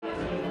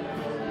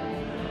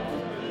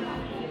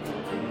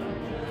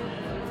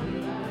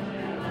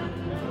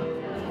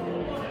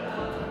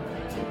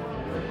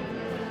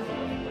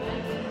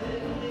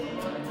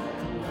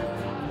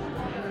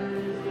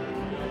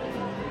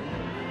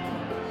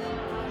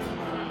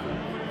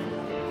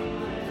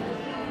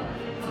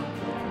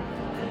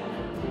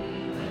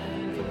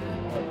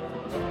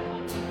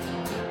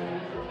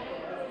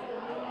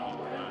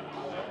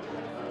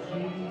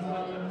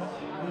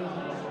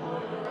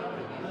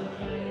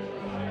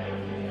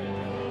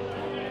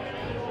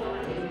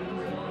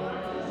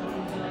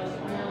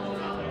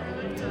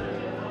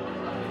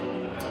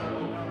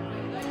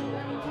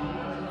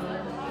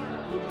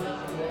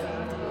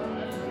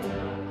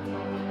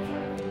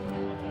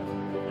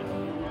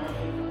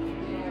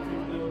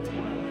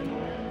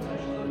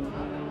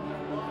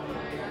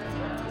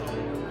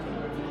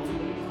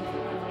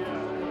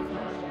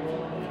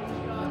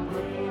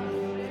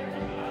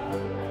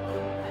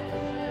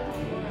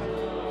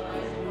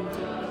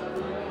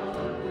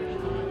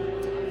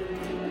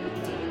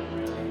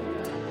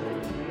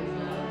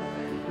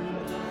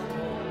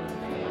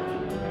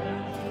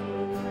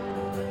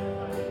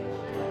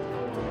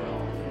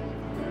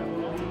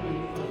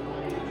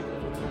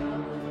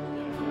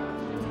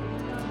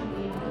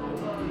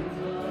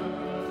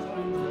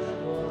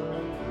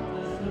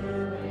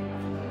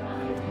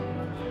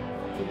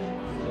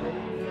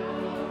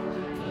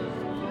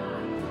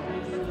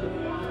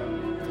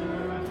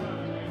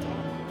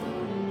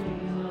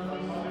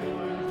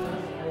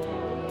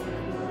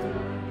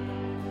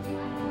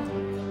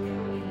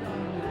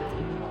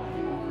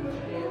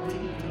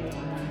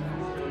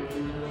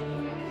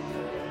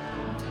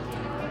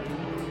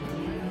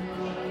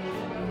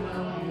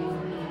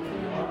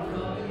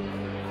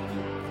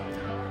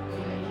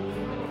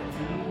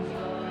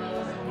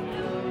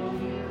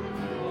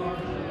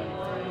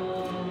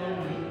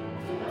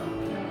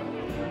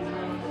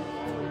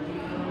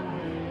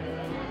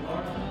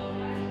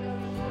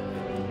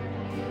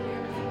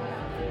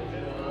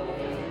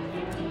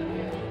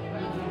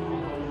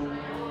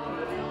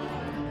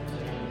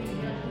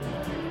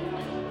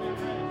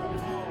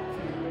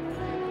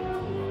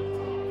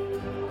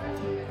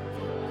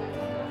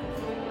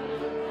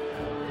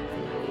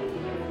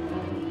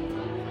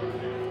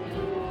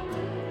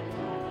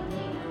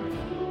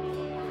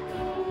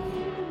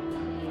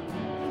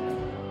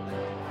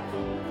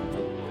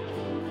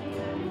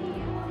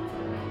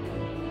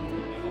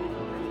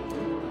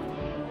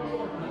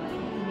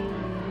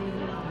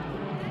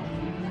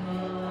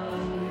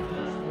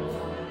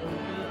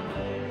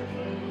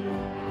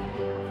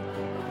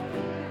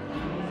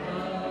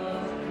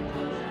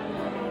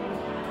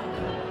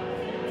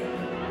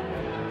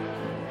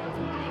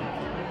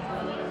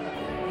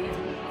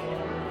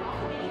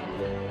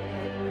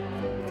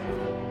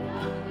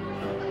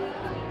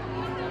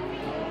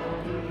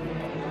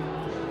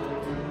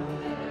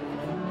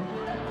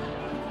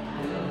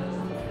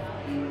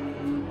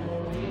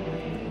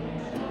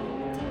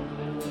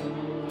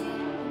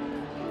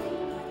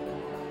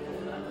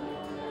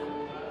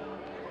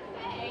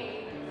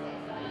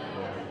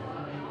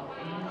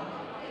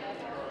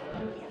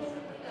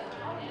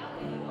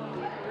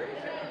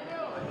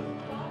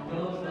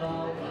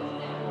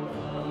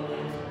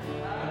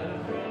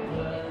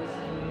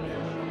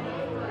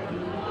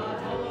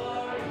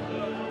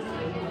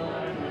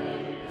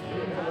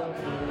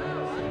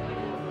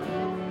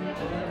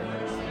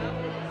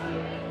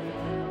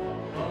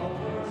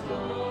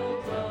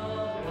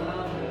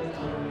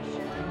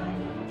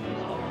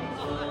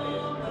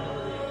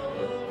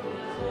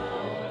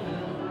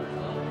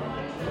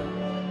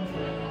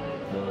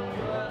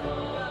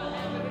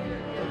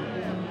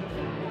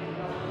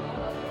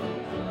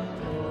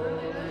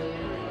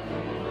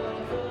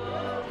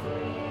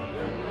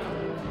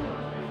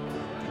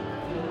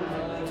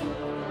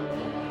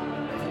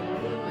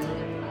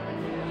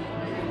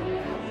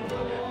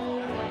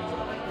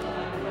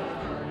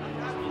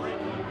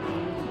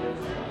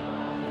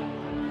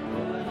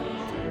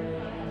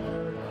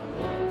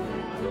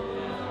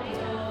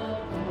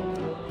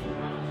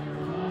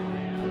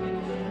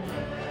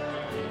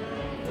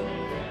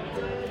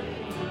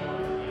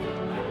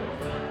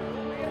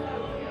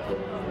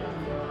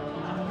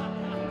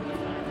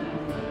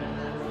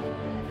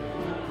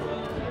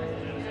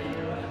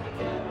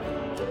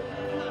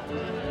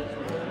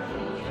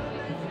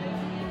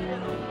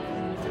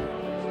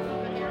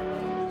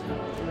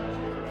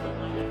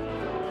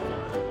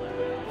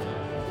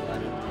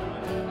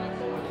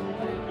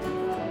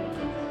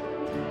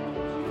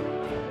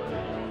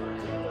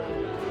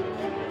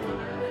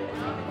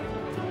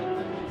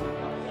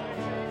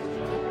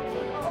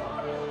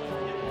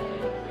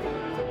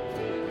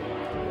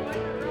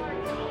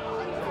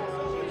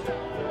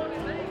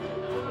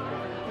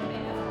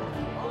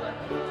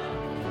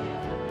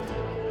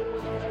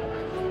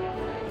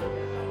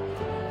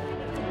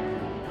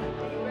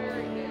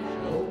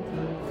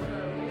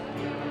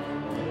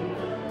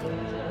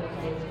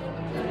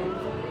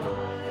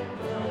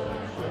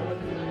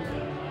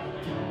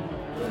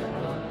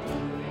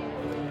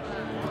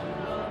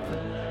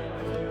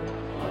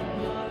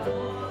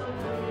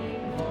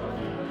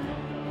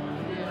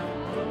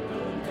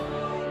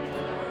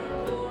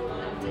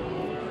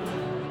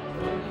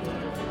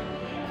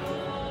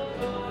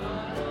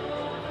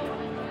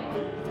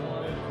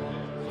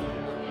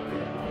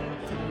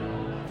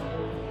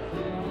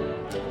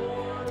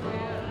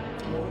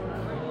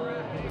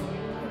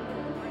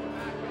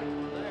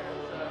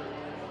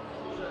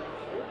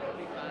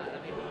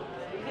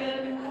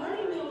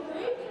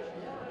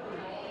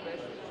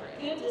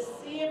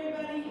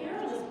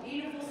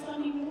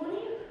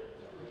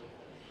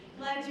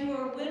Glad you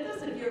are with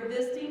us. If you're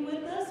visiting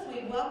with us,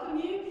 we welcome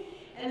you.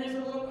 And there's a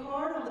little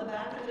card on the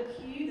back of the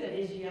pew that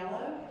is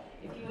yellow.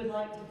 If you would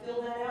like to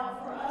fill that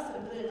out for us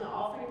and put it in the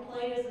offering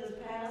plate as is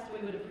passed,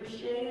 we would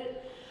appreciate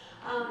it.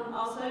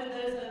 Also,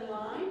 those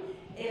online,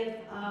 if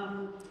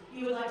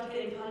you would like to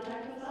get in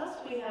contact with us,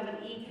 we have an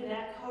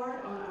eConnect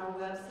card on our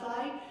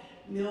website,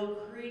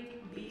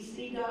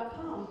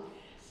 millcreekbc.com.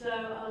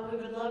 So we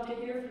would love to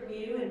hear from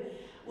you, and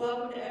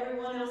welcome to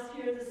everyone else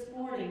here this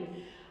morning.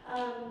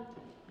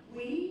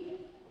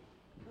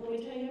 Let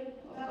me tell you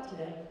about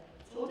today.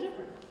 It's a little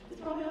different.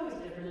 It's probably always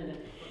different, isn't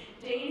it?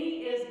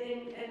 Danny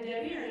and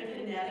Debbie are in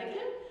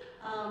Connecticut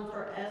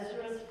for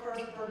Ezra's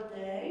first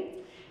birthday,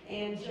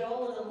 and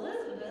Joel and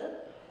Elizabeth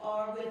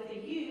are with the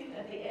youth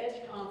at the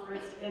Edge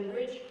Conference in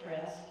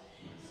Ridgecrest.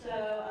 So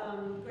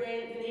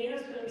Gonino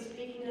is going to be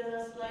speaking to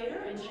us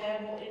later, and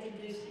Chad will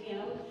introduce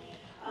him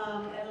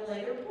at a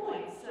later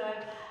point. So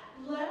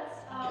let's,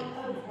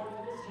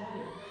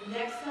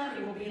 next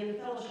Sunday we'll be in the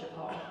fellowship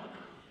hall.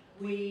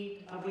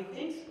 We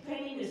think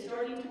painting is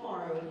starting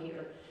tomorrow in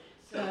here.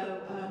 So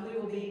we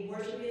will be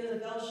worshiping in the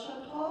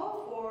fellowship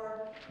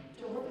hall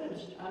till we're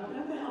finished. I don't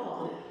know how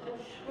long.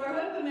 We're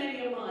hoping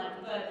maybe a month,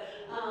 but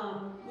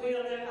we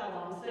don't know how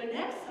long. So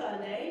next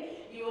Sunday,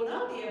 you will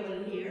not be able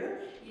to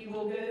hear. You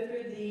will go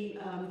through the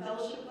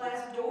fellowship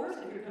glass doors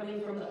if you're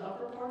coming from the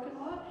upper parking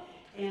lot,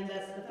 and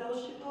that's the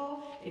fellowship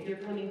hall. If you're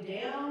coming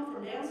down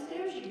from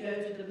downstairs, you go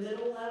to the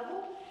middle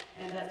level,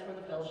 and that's where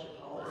the fellowship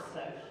hall is.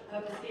 So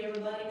hope to see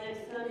everybody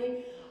next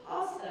Sunday.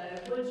 Also,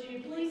 would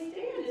you please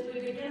stand as we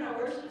begin our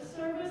worship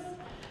service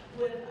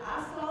with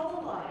I Saw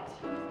the Light.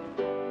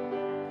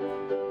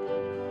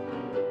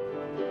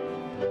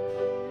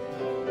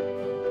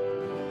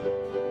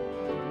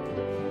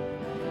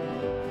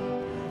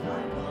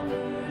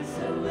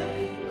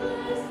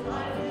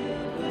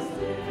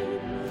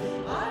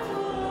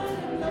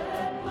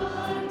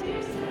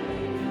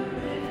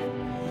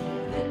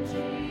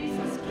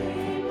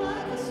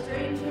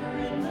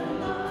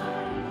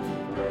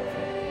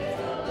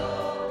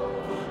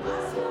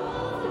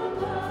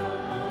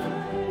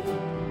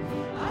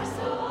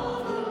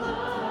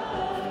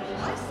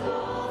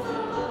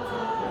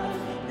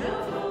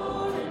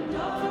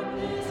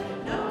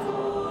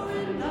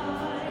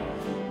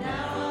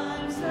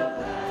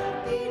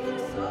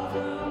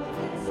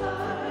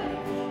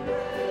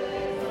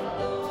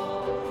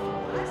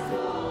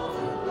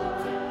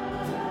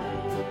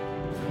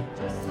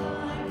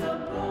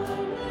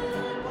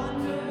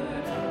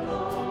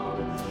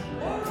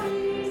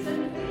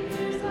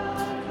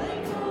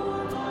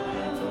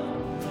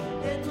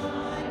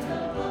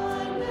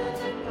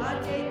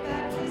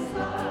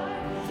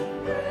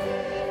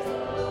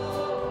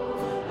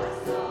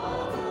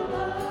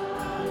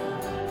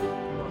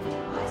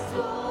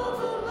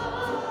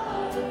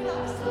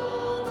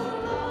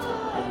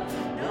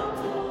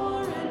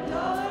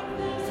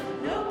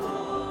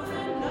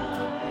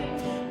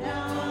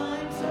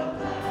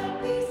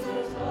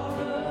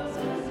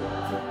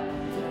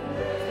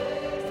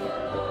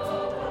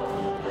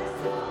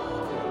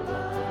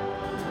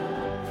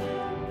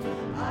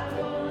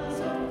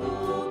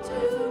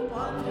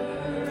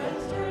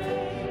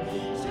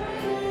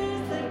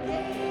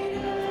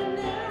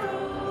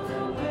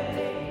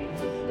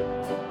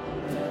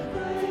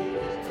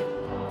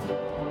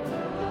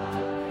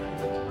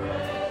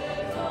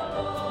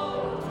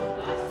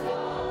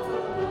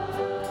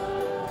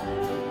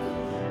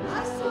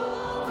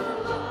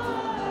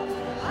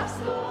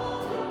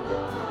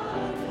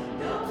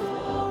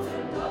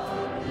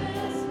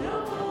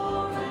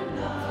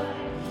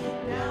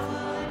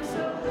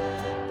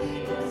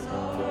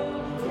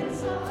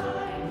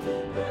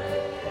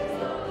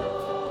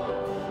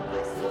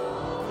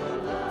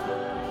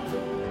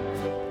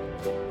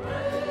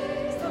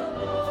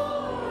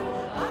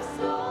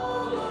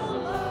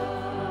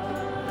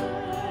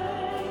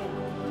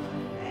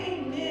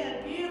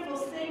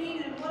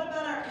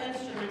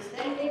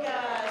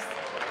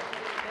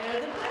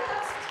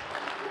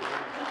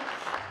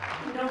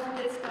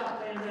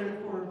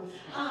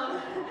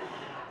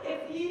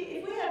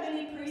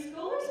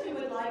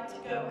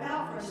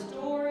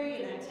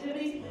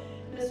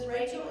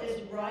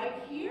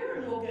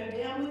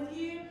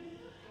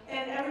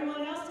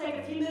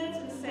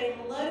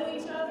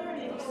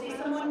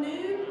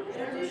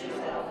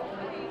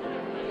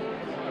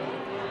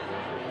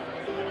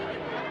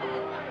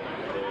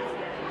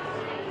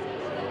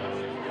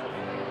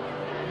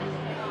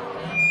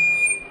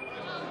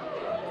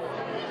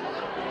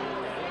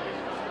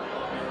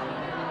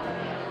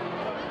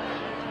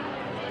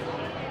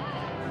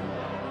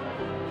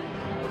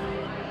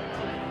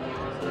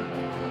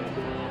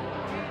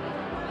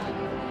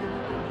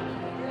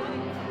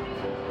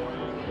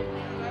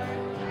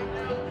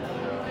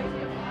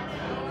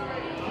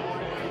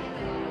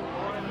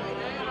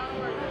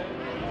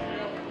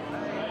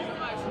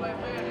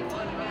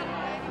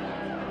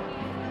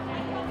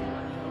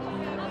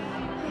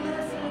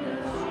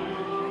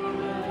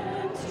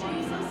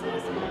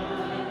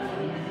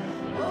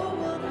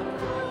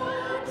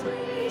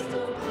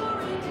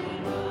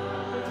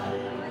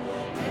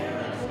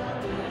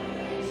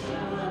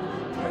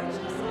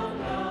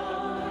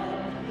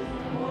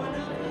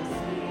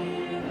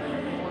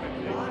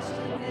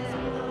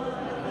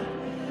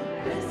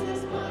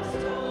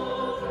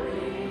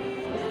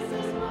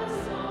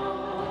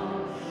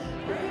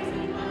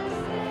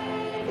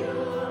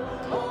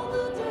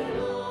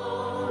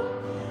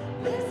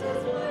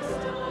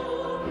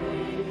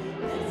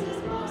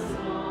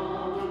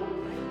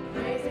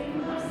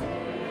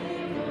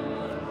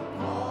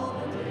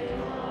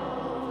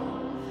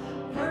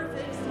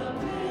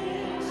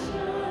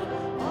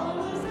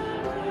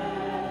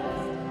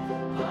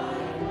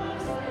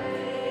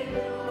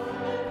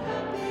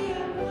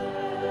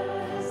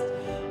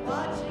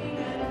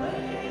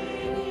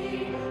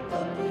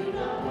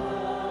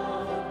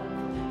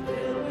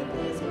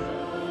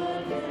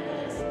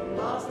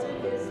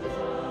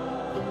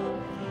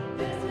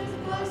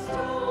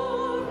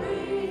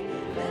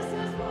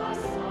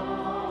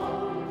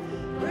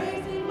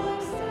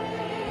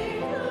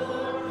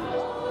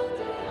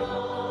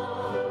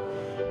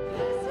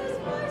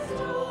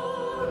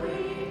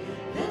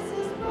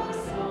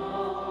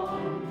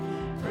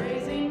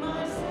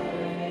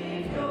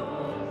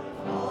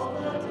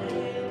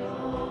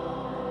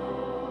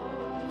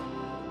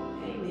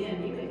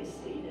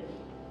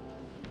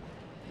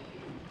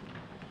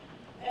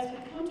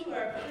 come to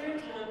our prayer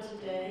time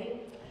today,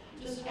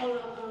 just want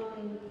to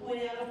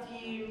point out a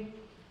few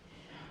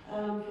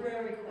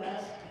prayer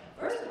requests.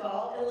 First of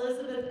all,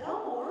 Elizabeth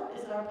Elmore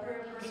is our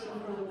prayer person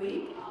for the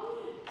week.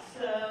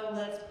 So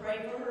let's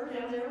pray for her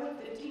down there with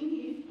 15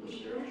 youth. We're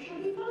sure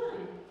she'll be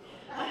fine.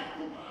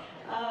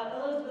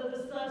 Elizabeth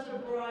is such a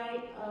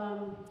bright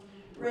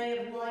ray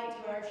of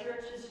light to our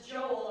church. It's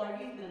Joel, our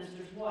youth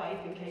minister's wife,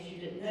 in case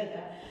you didn't know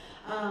that.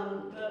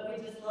 But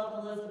we just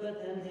love Elizabeth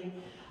and the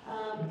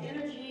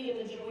energy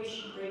and the joy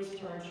she brings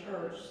to our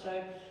church.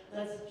 So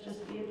let's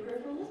just be in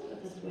prayer for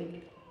Elizabeth this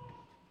week.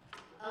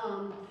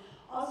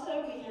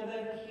 Also, we have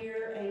over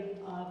here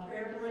a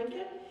prayer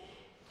blanket.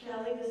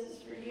 Kelly, this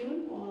is for you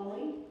and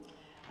Wally.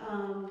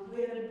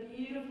 We had a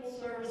beautiful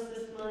service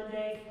this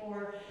Monday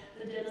for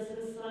the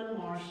Dennison's son,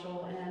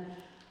 Marshall, and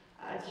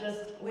I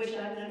just wish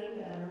I'd known him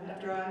better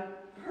after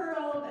I heard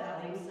all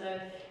about him. So,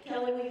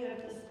 Kelly, we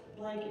hope this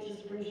blanket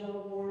just brings you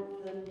all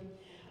warmth, and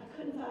I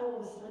couldn't find one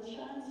with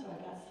sunshine, so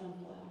I got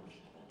sunflowers.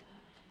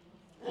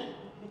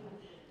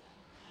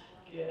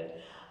 Good.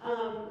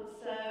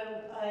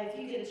 If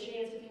you get a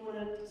chance, if you want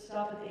to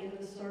stop at the end of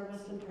the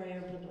service and pray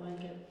over the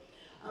blanket.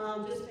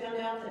 Just found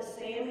out that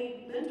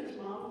Sammy Minter's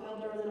mom fell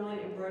during the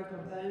night and broke her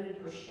bone in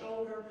her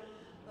shoulder,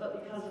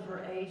 but because of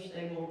her age,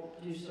 they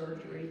won't do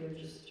surgery. They're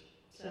just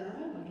sent her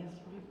home, I guess,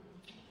 right?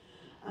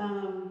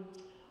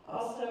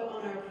 Also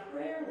on our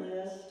prayer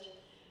list,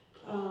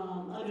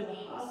 under the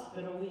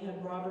hospital, we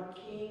had Robert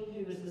King,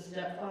 who was the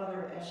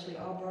stepfather of Ashley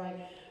Albright.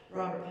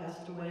 Robert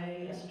passed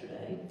away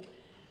yesterday.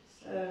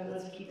 So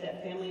let's keep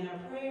that family in our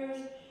prayers.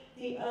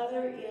 The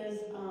other is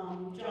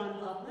John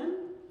Huffman.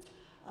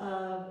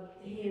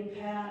 He and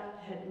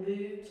Pat had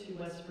moved to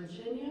West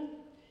Virginia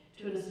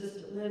to an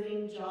assisted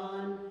living.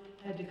 John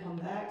had to come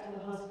back to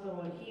the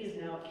hospital, and he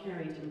is now at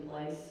Carrington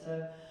Place.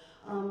 So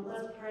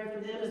let's pray for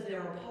them as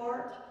they're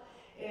apart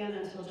and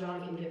until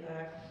John can get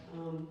back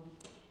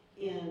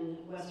in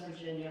West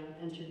Virginia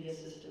and to the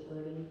assisted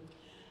living.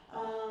 I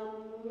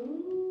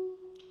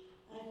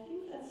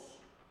think that's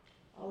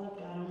all I've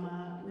got on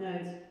my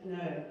notes.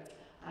 No,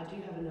 I do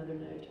have another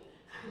note.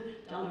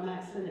 Donna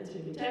Mack sent it to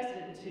me,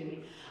 texted it to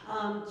me.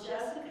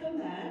 Jessica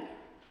Mack,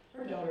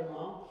 her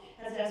daughter-in-law,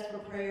 has asked for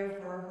prayer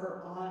for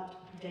her aunt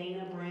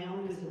Dana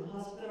Brown, who's in the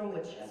hospital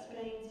with chest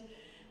pains.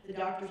 The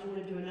doctors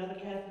want to do another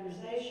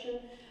catheterization,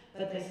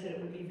 but they said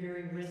it would be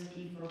very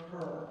risky for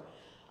her.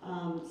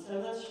 So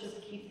let's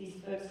just keep these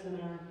folks in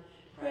our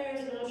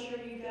prayers, and I'm sure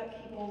you've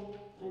got people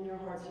in your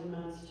hearts and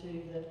minds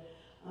too that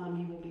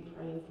you will be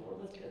praying for.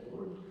 Let's go,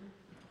 Lord.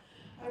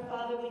 Our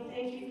Father, we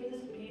thank you for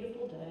this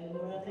beautiful day.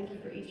 Lord, I thank you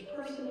for each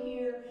person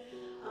here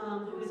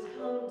who has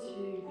come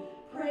to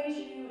praise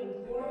you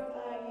and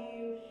glorify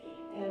you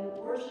and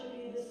worship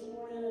you this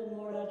morning. And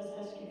Lord, I just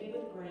ask you to be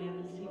with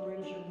Graham as he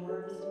brings your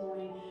word this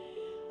morning,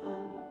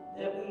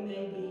 that we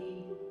may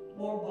be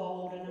more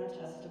bold in our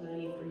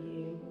testimony for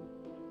you.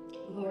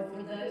 Lord,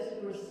 for those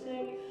who are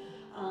sick,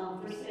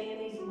 for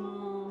Sandy's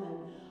mom and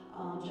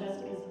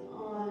Jessica's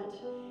aunt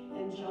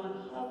and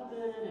John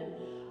Huffman, and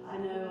I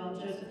know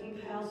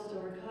Josephine Powell's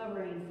still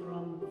recovering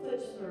from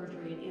foot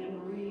surgery, and Anna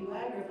Marie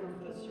Wagner from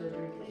foot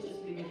surgery. Please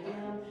just be with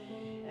them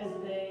as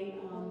they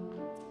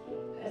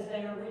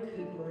are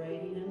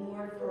recuperating. And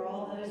Lord, for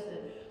all those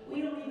that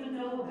we don't even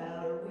know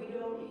about, or we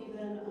don't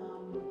even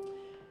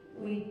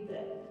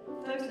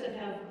folks that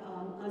have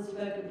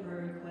unspoken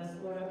prayer requests,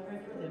 Lord, I pray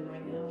for them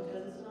right now,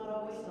 because it's not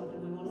always something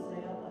we want to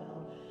say out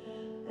loud.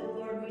 And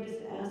Lord, we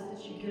just ask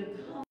that you give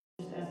comfort,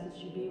 just ask that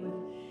you be with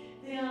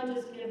them,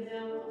 just give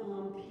them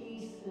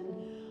peace and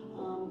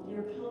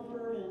your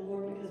comfort, and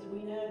Lord, because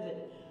we know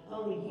that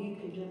only you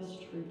can give us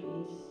true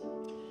peace.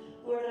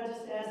 Lord, I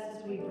just ask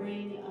as we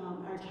bring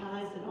our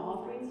tithes and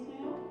offerings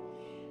now,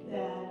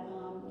 that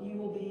you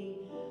will be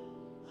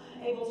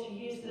able to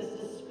use this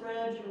to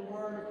spread your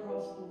word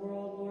across the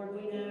world. Lord,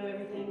 we know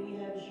everything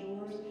we have is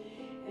yours,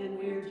 and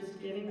we're just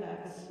giving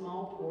back a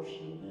small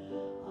portion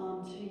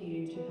to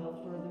you to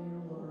help further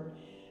your word.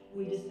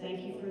 We just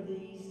thank you for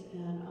these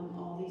and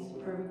all these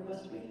prayer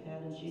requests we've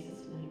had. In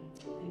Jesus' name,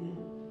 amen.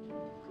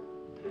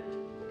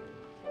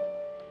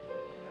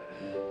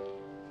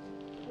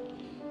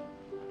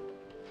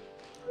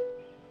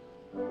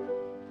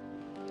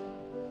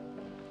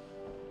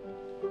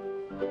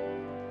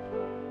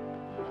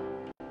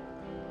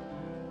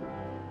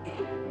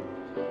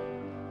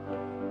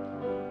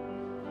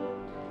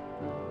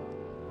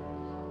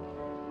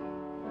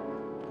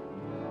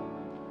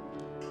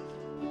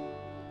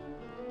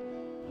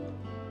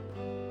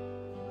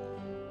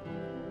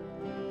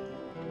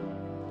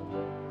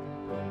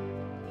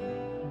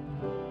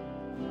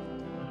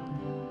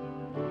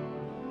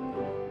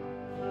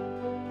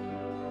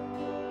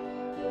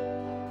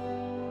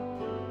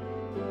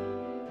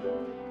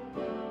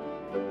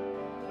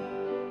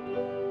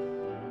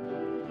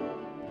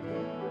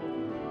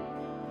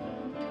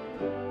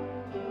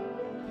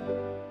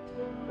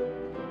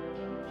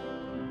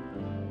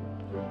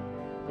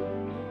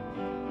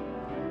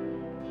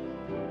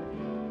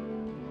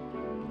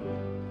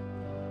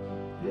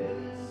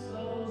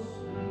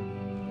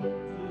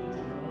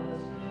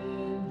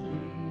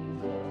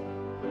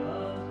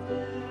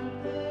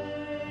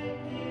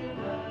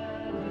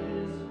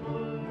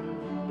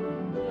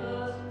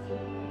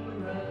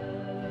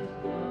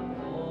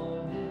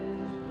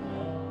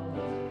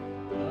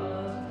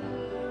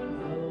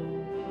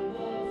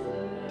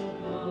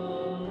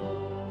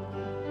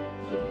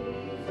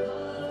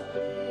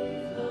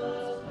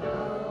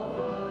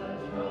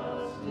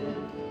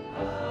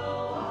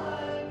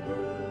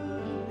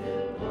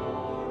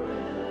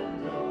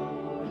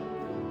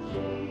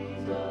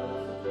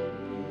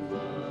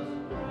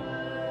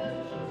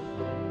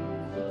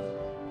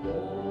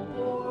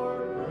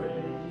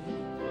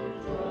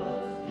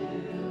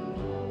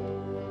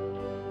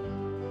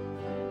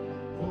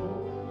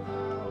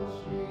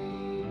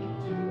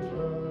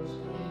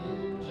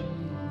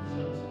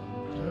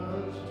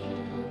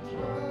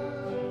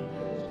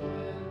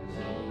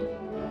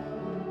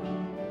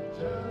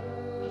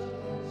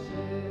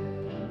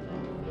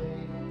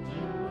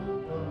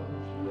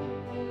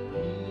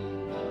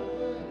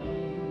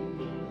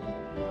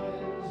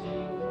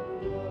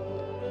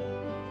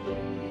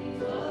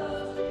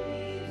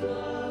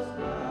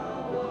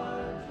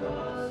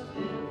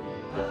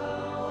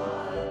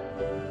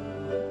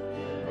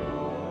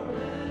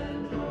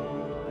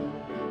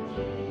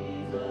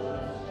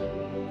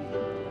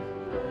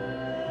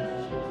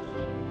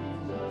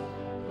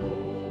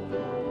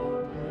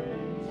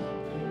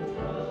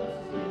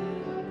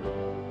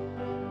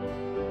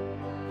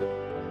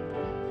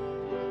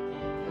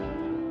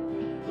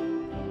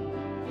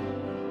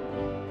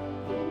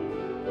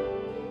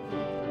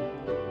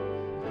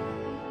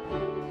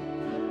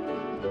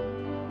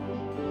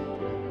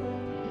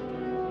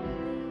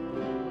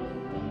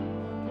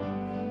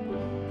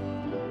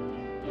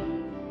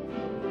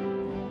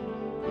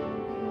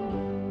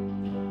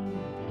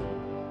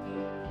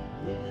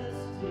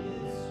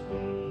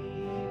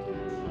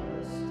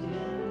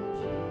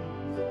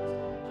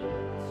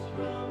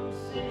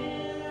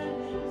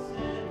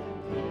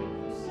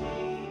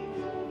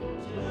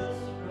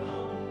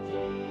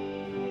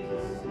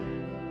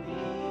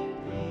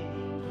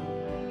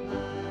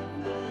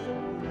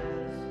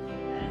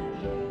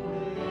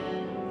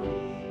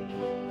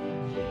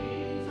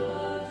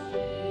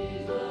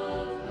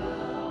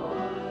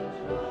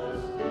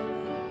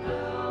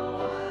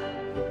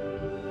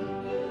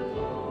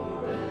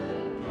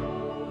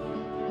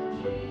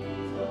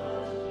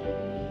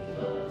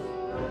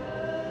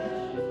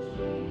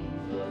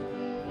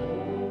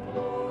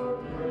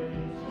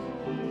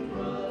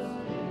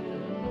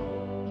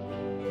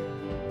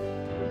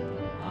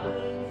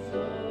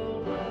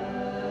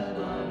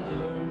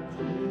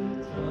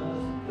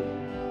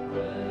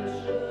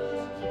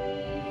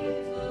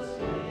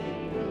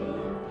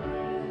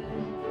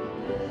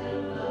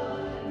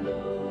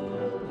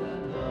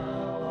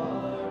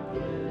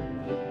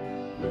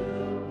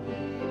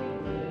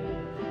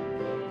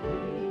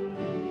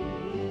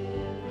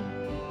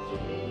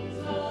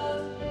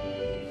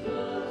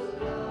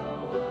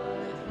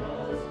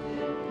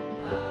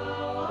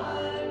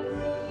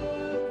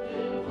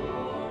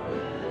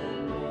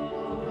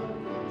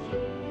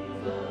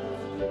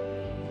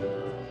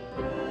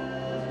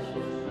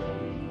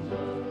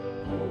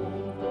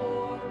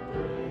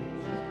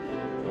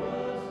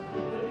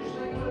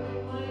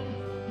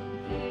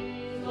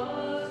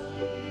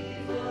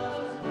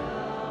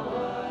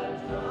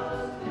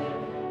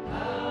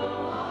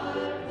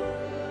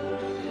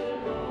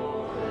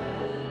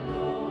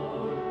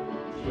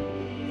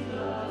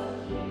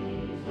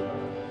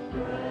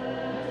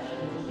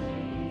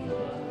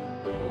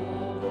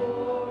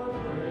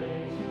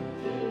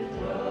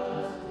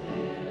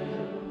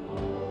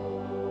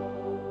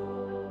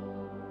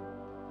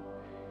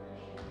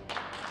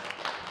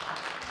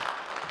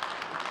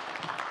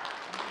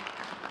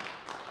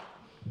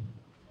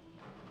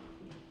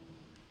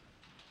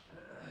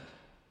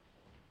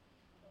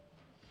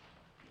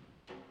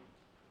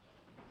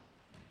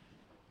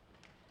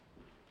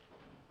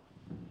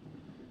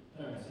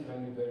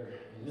 do better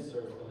in this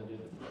service than I did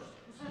the first.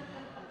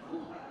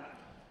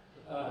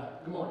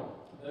 Good morning.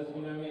 Those of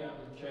you who know me, I'm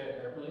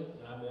Chad Epperly,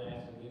 and I've been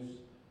asked to introduce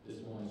this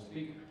morning's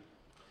speaker.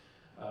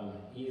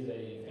 He is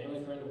a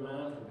family friend of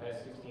mine for the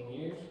past 16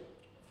 years,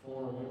 a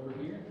former member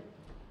here.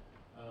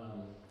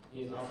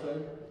 He is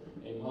also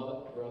a brother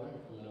from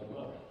another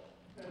mother.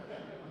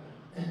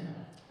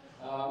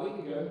 A week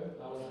ago,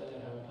 I was sitting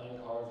at home playing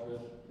cards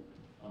with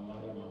my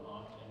mother, my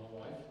aunt, and my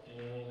wife,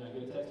 and I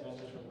get a text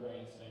message from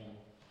Grant saying,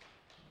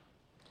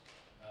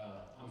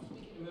 I'm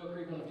speaking to Mill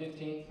Creek on the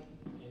 15th,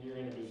 and you're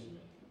introducing me.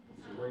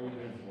 So where are you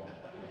going for?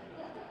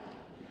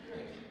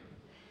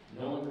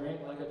 Knowing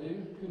Grant like I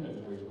do, who knows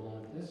where he's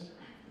going with this?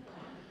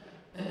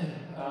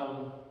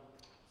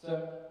 So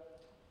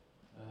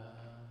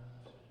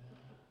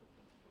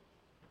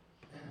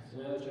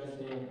now that you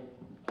understand,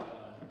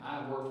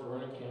 I've worked for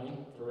Roanoke County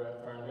for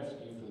Fire and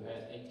Rescue for the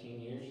past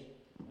 18 years.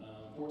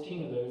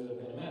 14 of those have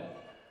been a medic.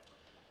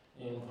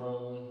 And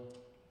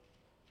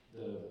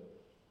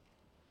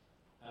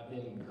I've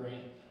been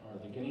Grant, or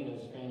the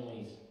Gonino's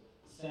family's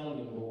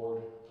sounding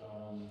board,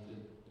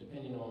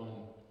 depending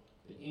on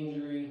the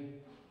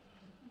injury,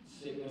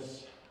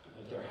 sickness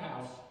at their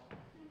house.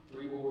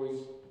 3 boys,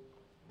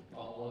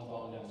 one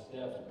falling down the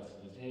steps,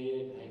 busting his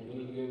head. Hey, we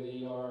need to go to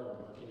the ER, or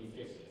can you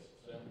fix this?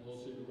 So a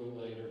little super glue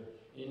later,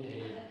 in the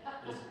head,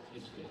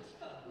 it's fixed.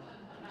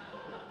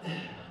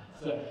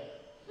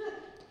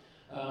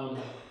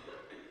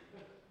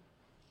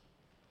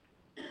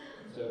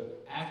 So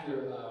after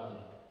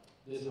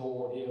this whole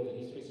ordeal that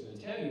he's fixing to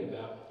tell you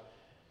about,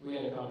 we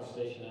had a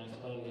conversation. I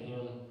explained to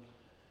him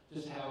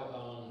just how,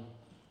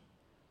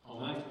 on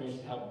my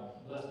experience, how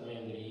blessed a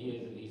man that he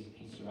is that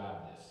he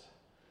survived this.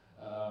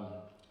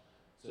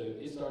 So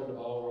it started the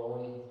ball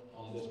rolling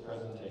on this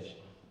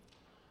presentation.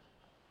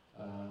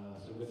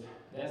 So with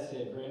that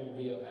said, Grant will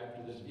be up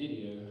after this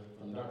video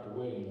from Dr.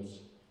 Williams,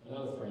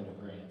 another friend of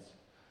Grant's,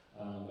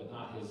 but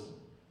not his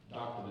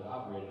doctor that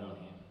operated on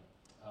him.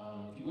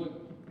 If you would,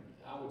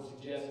 I would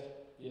suggest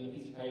getting a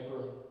piece of paper,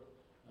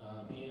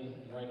 pen,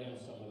 and write down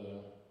some of the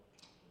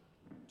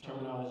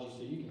terminology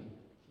so you can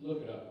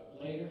look it up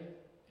later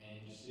and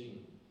just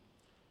see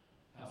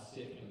how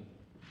sick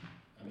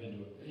and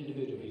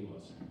individual he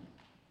was.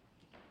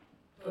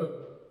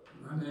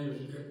 My name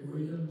is Dick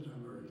Williams.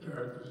 I'm a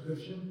retired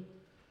physician,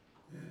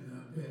 and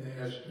I've been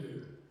asked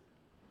to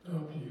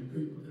talk to you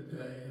people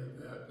today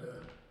about,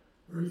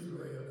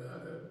 briefly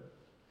about a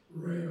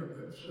rare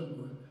but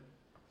somewhat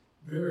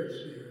very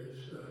serious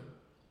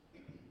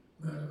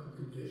medical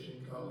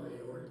condition called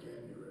aortic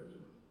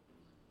aneurysm.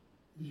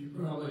 As you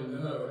probably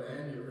know, an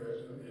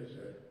aneurysm is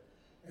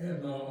an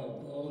abnormal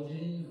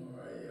bulging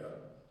or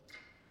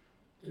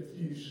a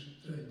diffuse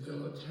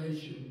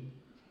dilatation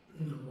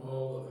in the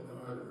wall of an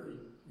artery,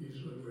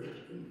 usually where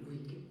it's been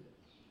weakened.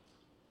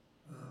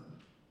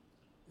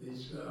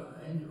 These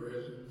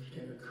aneurysms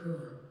can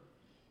occur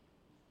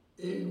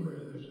anywhere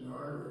there's an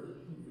artery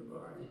in your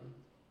body.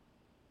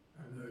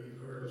 I know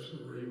you've heard of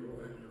cerebral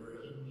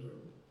aneurysms or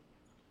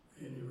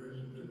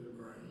aneurysms in the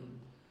brain,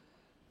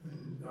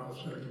 and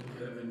also can get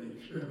them in the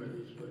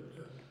extremities, but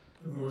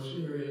the more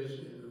serious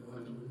and the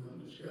ones we're going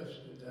to discuss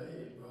today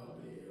involve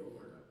the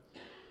aorta.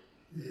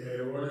 The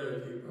aorta,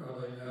 as you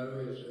probably know,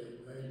 is a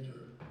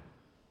major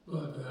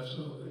blood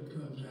vessel that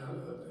comes out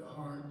of the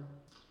heart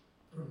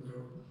from the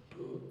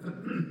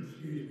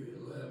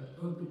left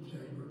pumping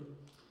chamber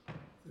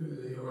through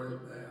the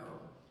aortic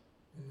valve,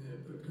 and then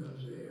it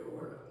becomes the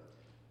aorta.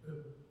 The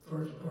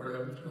first part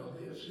of it's called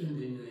the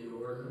ascending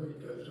aorta. It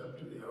goes up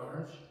to the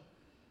arch.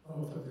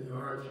 Off of the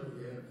arch,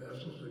 we have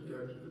vessels that go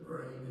to the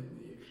brain and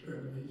the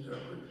extremities,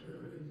 upper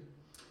extremities,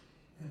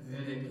 and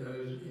then it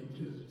goes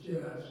into the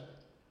chest,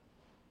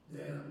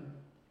 down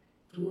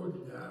toward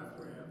the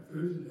diaphragm,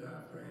 through the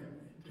diaphragm,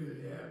 into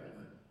the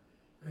abdomen,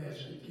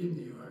 past the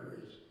kidney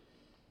arteries,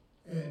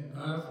 and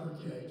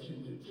bifurcates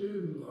into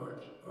 2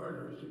 large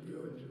arteries that go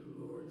into the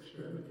lower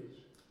extremities.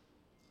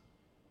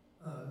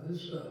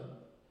 This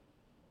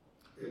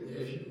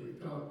condition we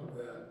talked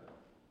about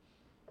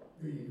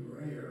being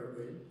rare,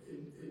 but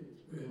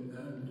it's been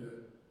known to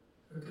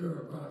occur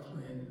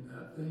approximately, and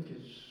I think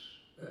it's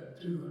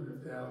about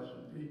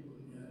 200,000 people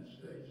in the United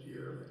States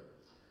yearly.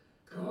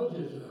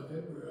 Causes of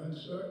it we're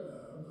uncertain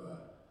of.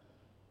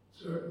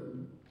 Certain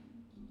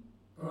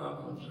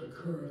problems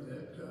occur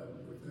that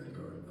we think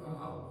are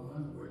involved,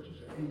 one of which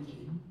is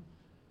aging,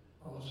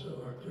 also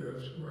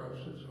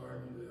arteriosclerosis,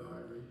 hardening of the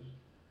arteries,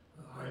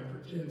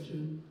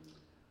 hypertension,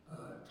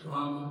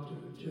 trauma to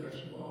the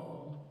chest wall,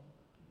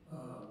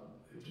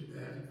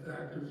 genetic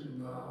factors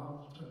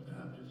involved.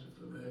 Sometimes it's a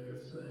familiar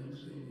thing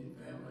seen in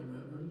family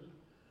members,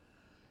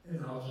 and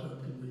also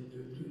can be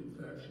due to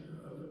infection or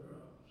other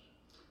problems.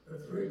 But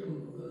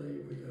frequently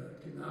we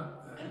cannot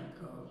find the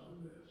cause of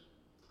this.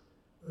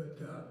 But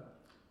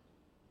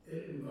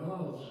it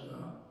involves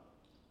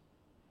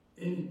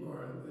any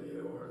part of the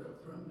aorta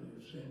from the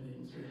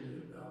ascending through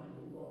the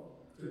abdominal wall,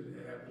 through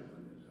the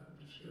abdomen, as I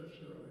discussed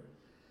earlier.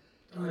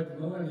 Type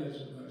 1 is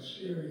the most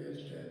serious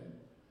and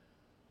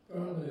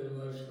probably the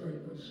most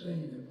frequent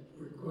scene that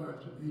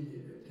requires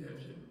immediate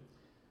attention.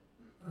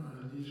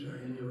 These are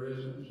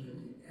aneurysms in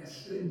the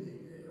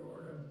ascending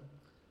aorta,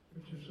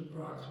 which is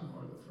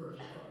approximately the first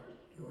part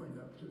going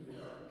up to the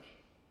arch.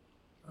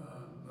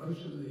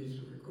 Most of these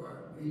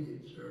require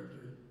immediate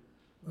surgery.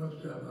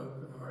 Most of them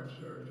open heart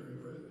surgery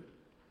where the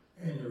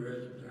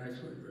aneurysms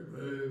actually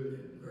removed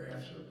and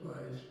grafts are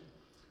placed.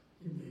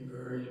 Can be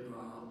very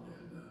involved,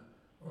 and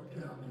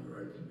mortality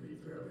rate can be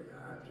fairly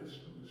high just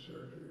from the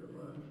surgery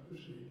alone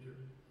procedure.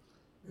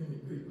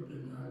 Many people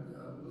do not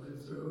live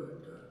through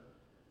it, but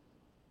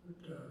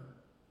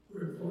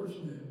we're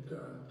fortunate to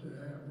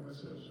have with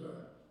us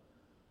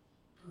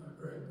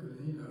Greg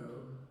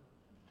Gonino,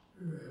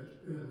 who has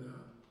been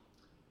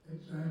an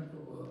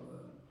example of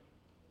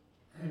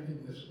having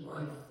this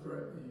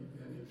life-threatening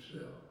event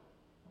himself.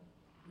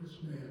 This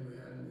man, we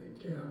had an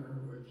encounter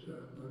which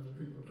most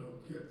people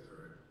don't get through.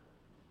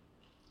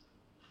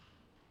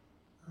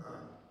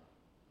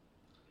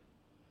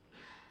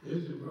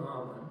 His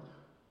involvement,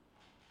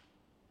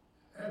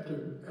 after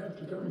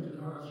coming to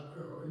the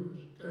hospital, he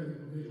was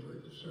taken immediately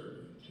to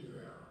surgery in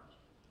 2 hours.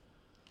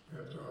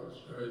 After all the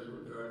studies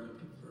were done,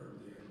 he confirmed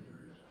the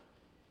aneurysm.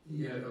 He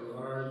had a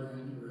large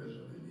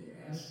aneurysm in the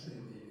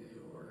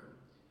ascending aorta,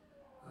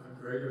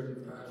 greater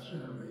than 5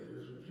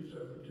 centimeters, which is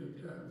over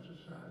 2 times the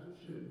size it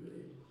should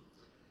be,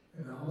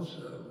 and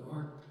also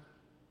marked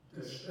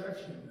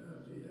dissection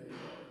of the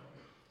aorta,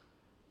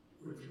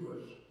 which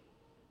was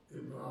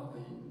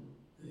involving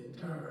the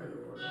entire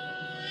aorta,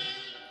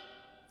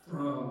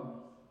 from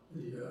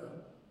the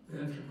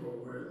ventricle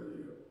where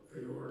the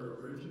aorta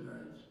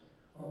originates,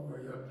 all the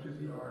way up to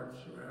the arch,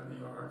 around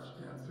the arch,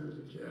 down through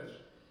the chest,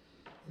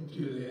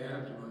 into the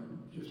abdomen,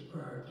 just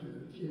prior to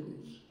the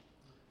kidneys.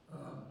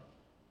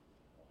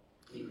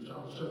 He was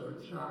also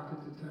in shock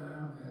at the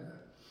time, had a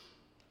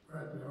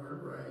rapid heart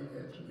rate,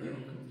 had some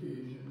mental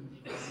confusion,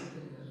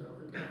 everything as I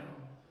recall,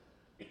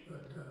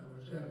 but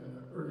was having a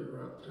pretty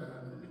rough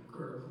time and in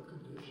critical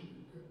condition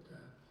at that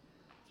time.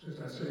 So as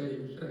I say, he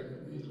was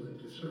taken immediately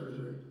to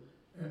surgery.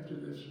 After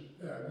this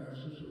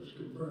diagnosis was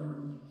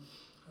confirmed,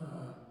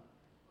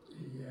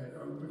 he had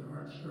open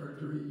heart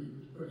surgery. He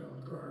was put on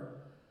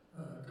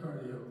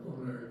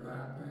cardiopulmonary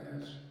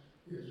bypass.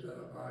 His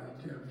body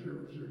temperature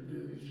was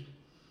reduced,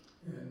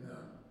 and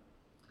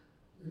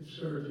the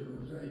surgeon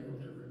was able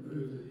to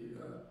remove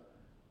the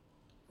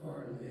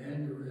part of the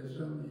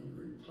aneurysm. He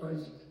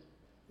replaced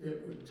it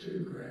with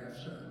 2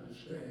 grafts, I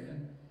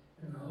understand,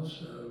 and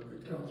also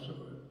because of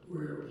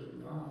where it was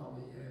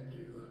involved, he had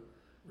to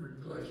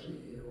replace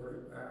the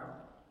aortic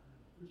valve,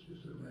 which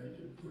is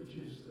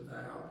the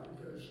valve that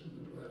goes from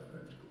the left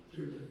ventricle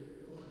to the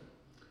aorta.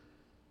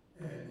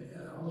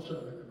 And also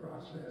in the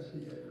process,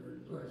 he had to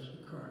replace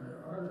the coronary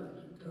arteries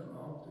that come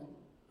off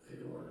the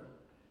aorta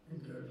and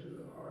go to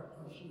the heart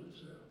muscle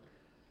itself.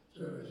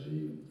 So as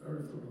you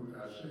heard from what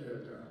I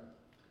said,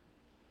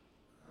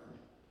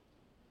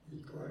 he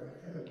quite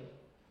had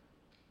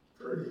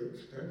pretty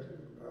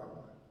extensive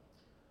involvement.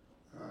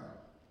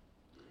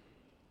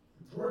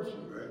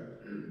 Unfortunately,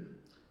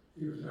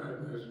 he was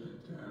diagnosed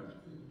in time to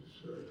be into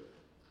surgery.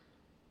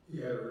 He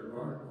had a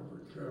remarkable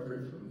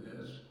recovery from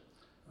this.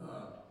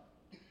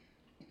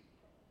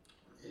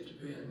 It's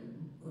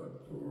been, 4.5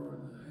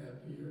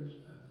 years,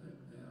 I think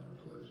now, or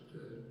close to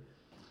it.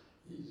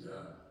 He's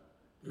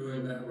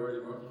doing that what he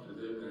wants to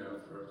do now,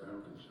 as far as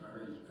I'm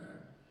concerned. He's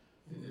back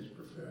in his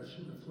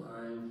profession of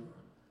flying for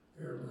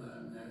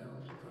airline now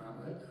as a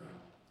pilot.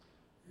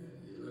 And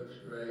he looks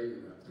great,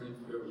 and I think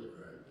feels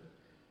great.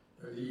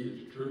 But he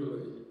is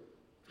truly,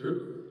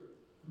 truly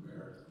a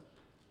miracle.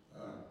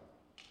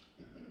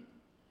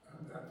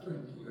 I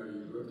think,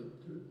 you look at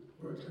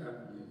what's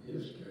happened in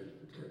his case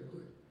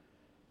particularly.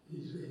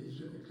 He's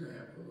an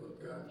example of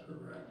God's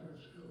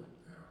miraculous healing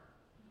power.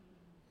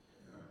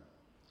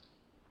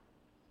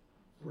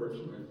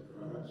 Fortunately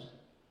for us,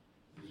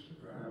 he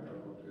survived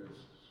all this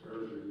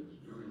surgery.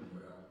 He's doing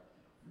well,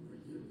 and we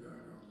give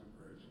God all the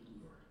praise and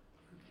glory.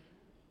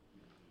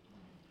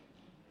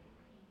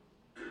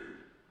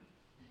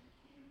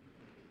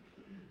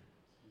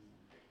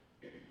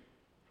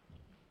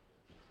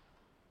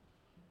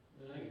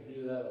 Thank And I can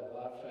do that a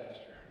lot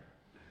faster.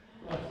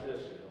 Watch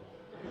this go.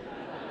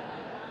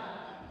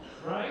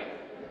 Right?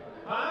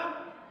 Huh?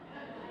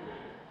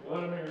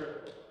 What a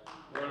miracle.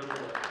 What a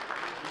miracle.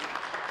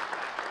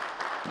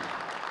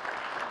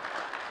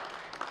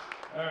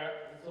 All right,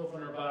 let's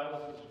open our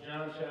Bibles. This is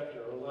John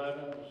chapter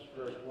 11,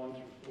 verse 1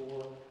 through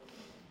 4.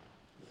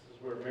 This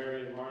is where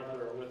Mary and Martha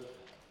are with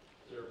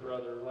their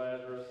brother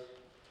Lazarus.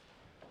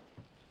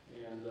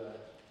 And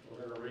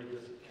we're going to read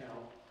this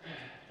account.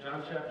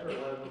 John chapter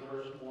 11,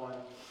 verse 1.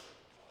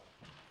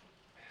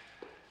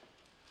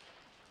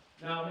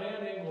 Now a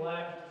man named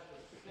Lazarus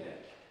was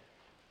sick.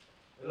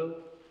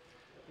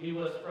 He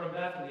was from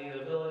Bethany,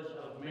 the village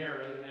of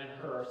Mary and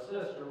her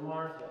sister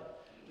Martha.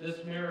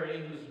 This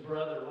Mary, whose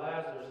brother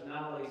Lazarus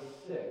now lay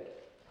sick,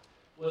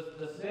 was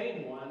the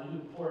same one who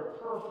poured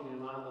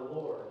perfume on the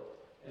Lord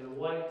and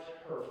wiped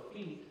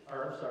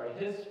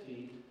his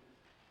feet.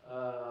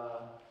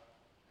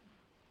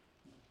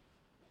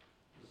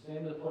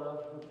 Samuel put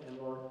up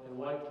and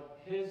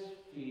wiped his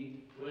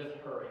feet with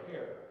her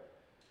hair.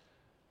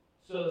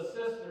 So the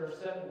sister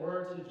sent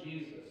word to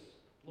Jesus,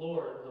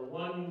 Lord, the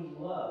one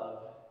you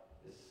love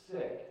is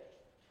sick.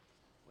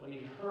 When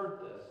he heard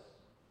this,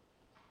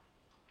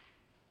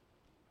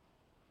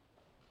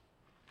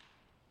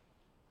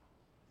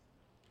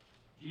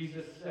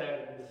 Jesus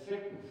said, the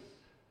sickness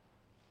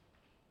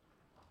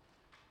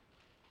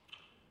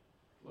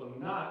will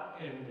not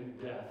end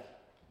in death.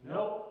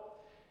 Nope.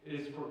 It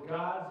is for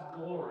God's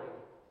glory,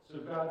 so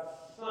God's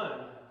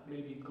Son may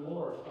be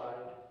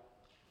glorified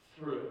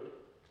through it.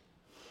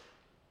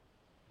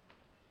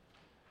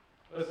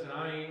 Listen,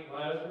 I ain't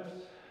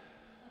Lazarus,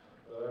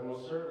 but I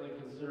most certainly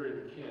consider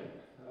it kin.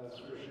 That's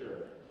for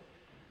sure.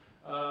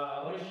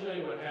 Let me show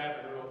you what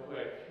happened real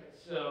quick.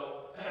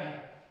 So,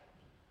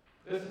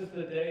 this is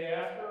the day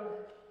after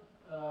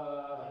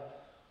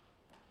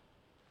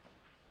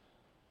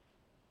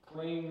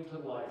clinging to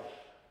life.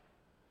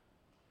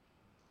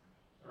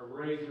 A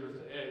razor's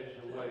edge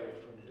away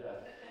from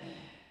death.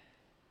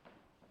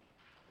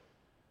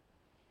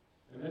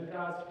 And then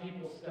God's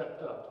people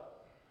stepped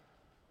up.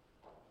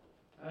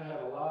 I had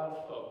a lot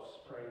of folks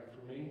praying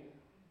for me.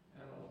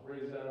 And I'll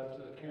raise that up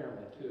to the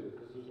camera too,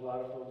 because there's a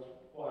lot of folks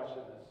watching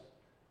this.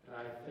 And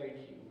I thank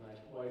you.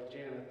 My wife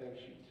Jana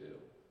thanks you too.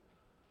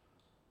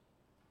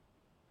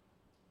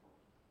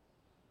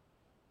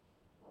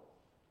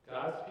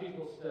 God's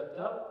people stepped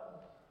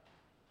up.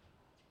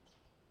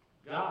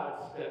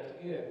 God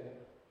stepped in.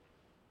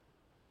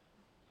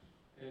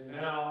 And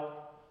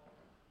now,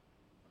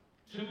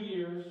 2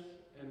 years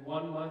and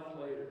 1 month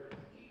later,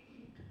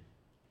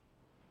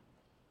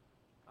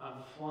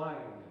 I'm flying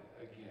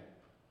again.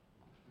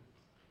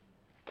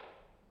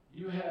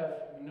 You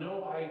have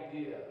no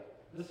idea.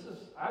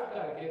 I've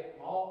got to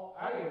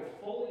I am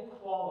fully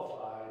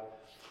qualified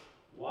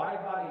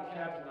wide body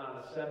captain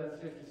on a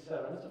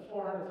 767. It's a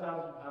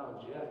 400,000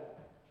 pound jet.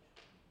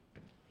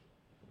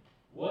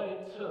 What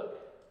it took.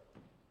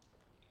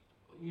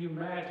 You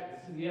imagine,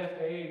 this is the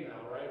FAA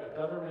now, right? A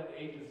government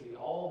agency,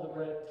 all the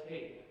red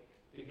tape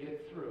to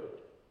get through it.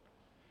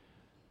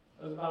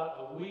 It was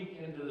about a week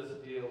into this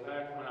deal,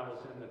 back when I was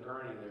in the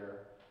gurney there,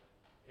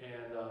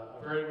 and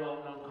a very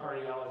well-known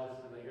cardiologist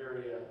in the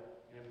area,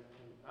 and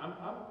I'm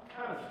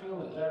kind of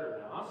feeling better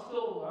now.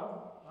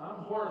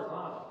 I'm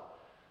horizontal,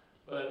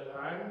 but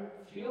I'm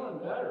feeling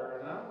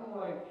better, and I'm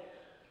like,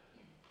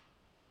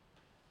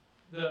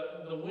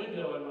 the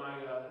window in my,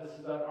 this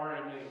is at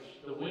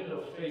RMH, the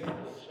window faced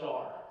the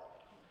star.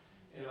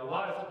 And a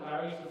lot of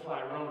times, I used to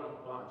fly Roanoke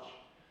a bunch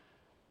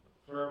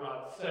for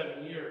about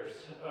 7 years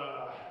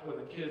when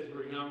the kids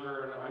were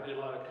younger, and I did a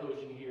lot of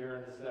coaching here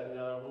and this, that, and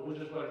the other, but we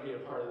just want to be a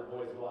part of the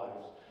boys'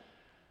 lives.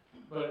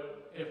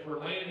 But if we're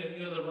landing,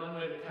 the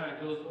runway that kind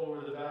of goes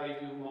over the Valley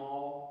View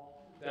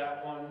Mall,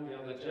 that one,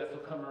 the jets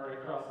will come right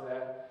across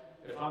that.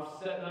 If I'm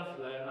setting up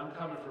for that and I'm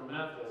coming from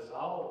Memphis,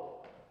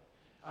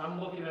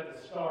 I'm looking at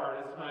the star,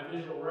 and it's my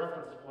visual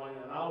reference point,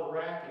 and I'll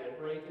rack it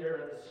right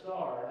there at the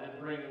star, and then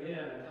bring it in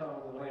and come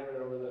and land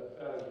it over the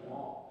Valley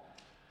Mall.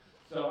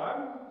 So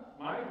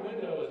my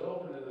window is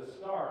open to the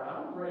star, and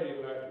I'm ready to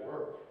go back to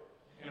work.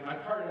 And my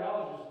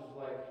cardiologist was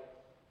like,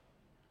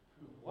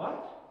 what?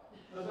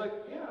 I was like,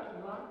 yeah,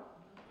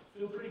 I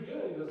feel pretty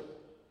good. He goes,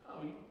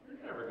 oh, you're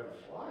never going to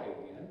fly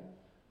again.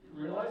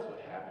 You realize what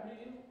happened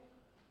to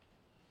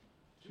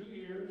you? 2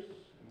 years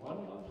and 1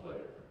 month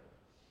later,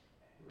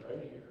 right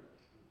here.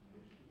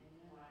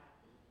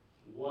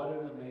 What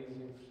an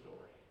amazing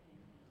story.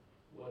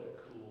 What a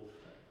cool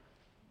thing.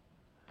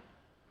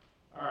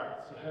 All right,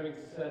 so having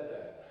said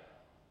that,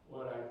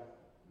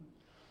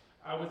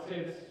 I would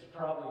say this is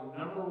probably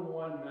number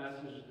one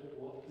message.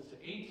 It's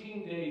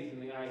 18 days in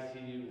the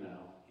ICU now.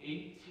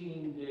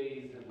 18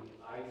 days in the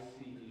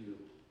ICU.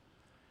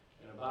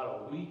 And about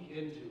a week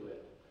into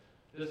it,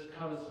 this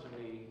comes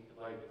to me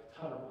like a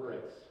ton of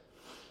bricks.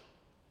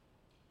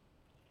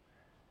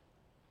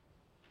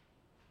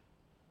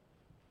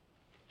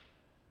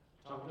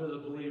 Talking to the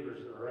believers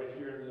that are right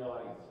here in the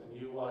audience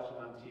and you watching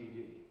on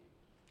TV.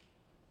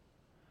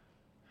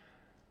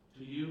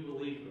 To you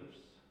believers,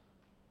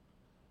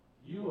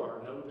 you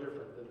are no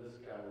different than this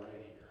guy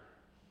right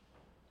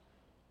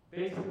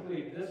here.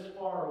 Basically, this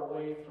far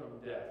away from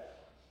death.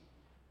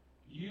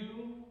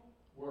 You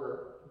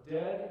were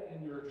dead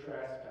in your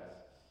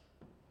trespasses.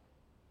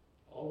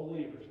 All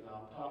believers,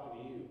 now I'm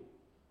talking to you.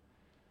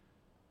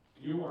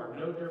 You are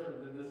no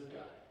different than this guy.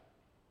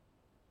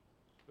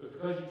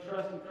 Because you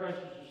trusted Christ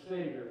as your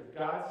Savior,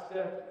 God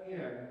stepped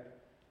in,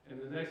 and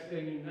the next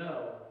thing you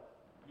know,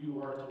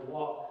 you are to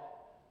walk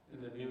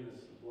in the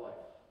newness of life.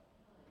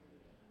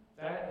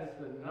 That is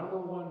the number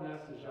one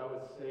message I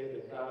would say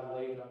that God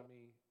laid on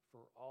me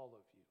for all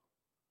of you.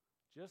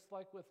 Just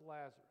like with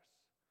Lazarus.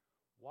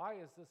 Why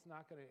is this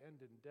not going to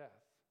end in death?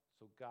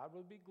 So God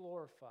would be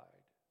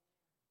glorified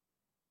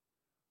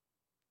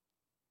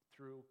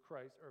through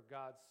Christ, or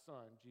God's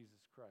Son,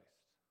 Jesus Christ.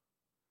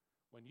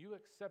 When you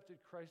accepted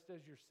Christ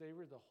as your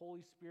Savior, the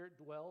Holy Spirit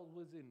dwelled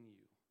within you.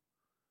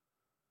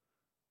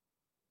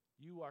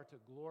 You are to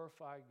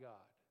glorify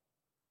God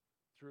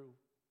through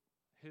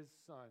his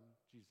Son,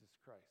 Jesus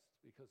Christ,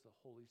 because the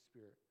Holy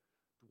Spirit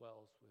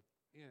dwells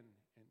within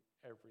in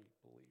every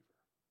believer.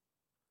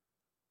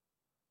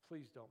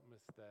 Please don't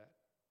miss that.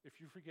 If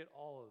you forget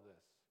all of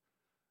this,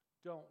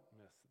 don't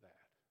miss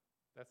that.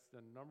 That's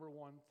the number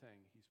one thing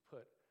he's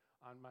put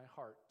on my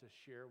heart to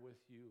share with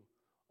you,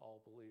 all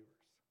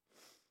believers.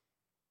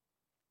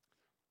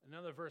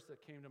 Another verse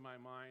that came to my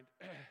mind,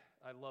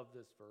 I love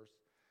this verse.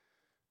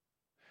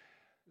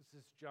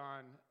 This is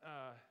John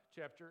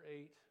chapter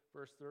 8,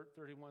 verse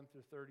 31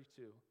 through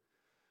 32.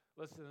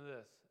 Listen to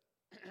this.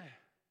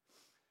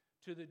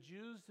 To the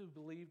Jews who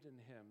believed in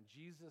him,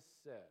 Jesus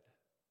said,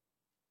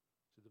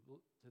 to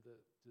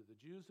the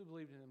Jews who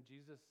believed in him,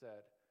 Jesus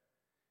said,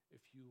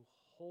 if you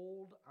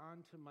hold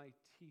on to my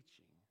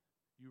teaching,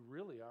 you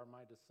really are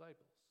my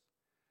disciples.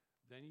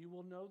 Then you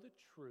will know the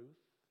truth,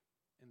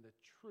 and the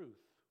truth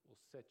will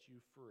set you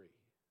free.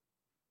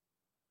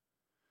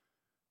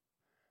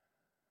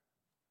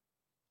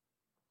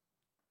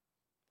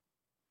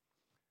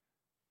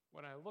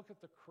 When I look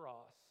at the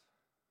cross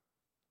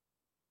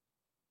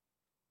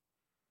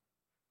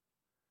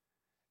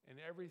and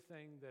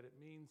everything that it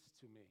means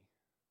to me,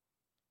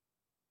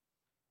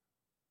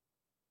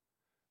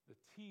 the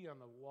T on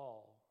the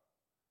wall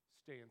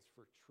stands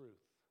for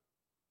truth.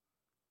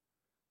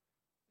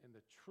 And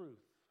the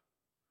truth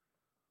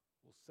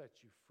will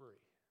set you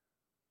free.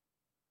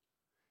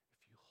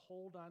 If you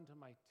hold on to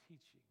my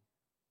teaching,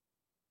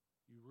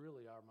 you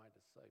really are my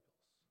disciples.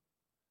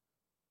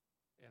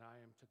 And I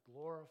am to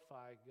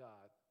glorify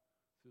God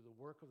through the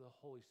work of the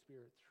Holy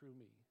Spirit through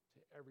me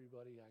to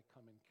everybody I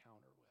come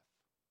encounter with.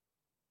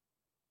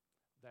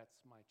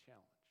 That's my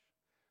challenge.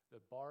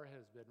 The bar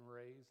has been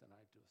raised, and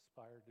I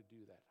aspire to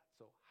do that.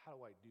 So how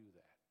do I do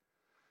that?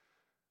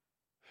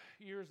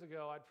 Years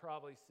ago, I'd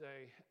probably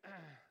say,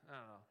 I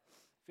don't know,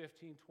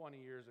 15, 20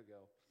 years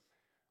ago,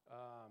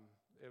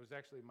 it was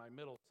actually my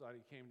middle son.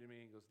 He came to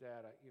me and goes,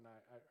 Dad,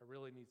 I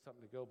really need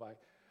something to go by.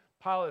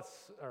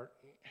 Pilots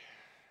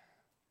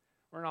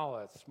we're not all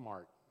that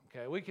smart,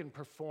 okay? We can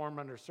perform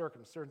under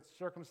certain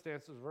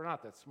circumstances. We're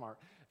not that smart.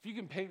 If you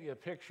can paint me a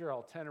picture,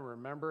 I'll tend to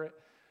remember it.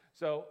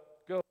 So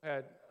go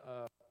ahead,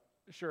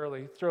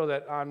 Shirley, throw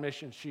that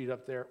on-mission sheet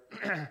up there.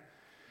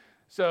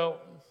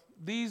 So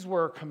these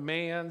were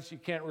commands. You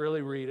can't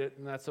really read it,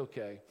 and that's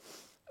okay.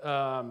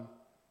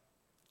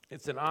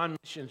 It's an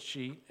on-mission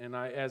sheet, and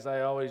as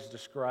I always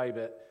describe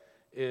it,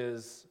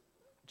 is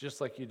just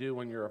like you do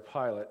when you're a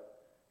pilot.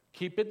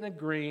 Keep it in the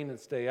green and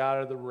stay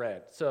out of the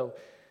red. So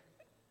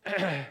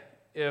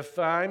if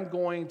I'm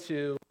going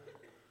to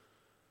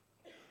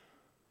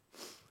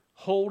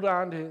hold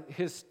on to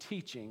his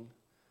teaching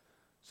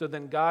so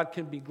then God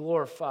can be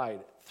glorified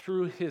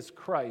through his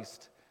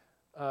Christ,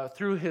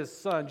 through his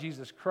Son,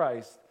 Jesus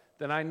Christ,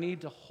 then I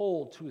need to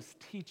hold to his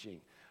teaching.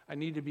 I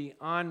need to be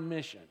on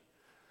mission.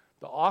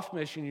 The off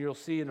mission, you'll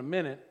see in a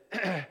minute,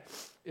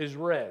 is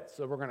red.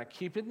 So we're going to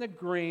keep it in the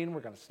green. We're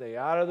going to stay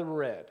out of the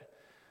red.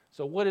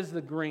 So what does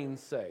the green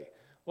say?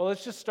 Well,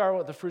 let's just start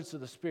with the fruits of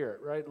the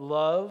Spirit, right?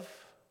 Love,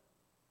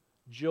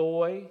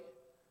 joy,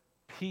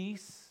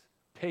 peace,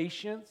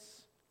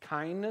 patience,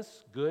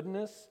 kindness,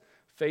 goodness,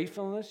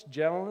 faithfulness,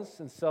 gentleness,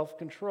 and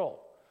self-control.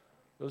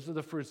 Those are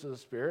the fruits of the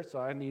Spirit, so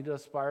I need to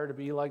aspire to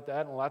be like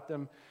that and let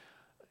them,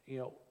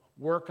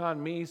 work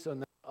on me so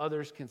that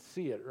others can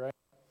see it, right?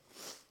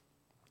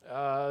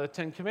 The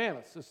Ten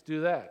Commandments, let's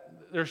do that.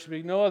 There should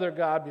be no other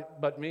God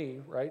but me,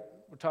 right?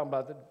 We're talking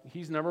about that.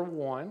 He's number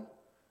one.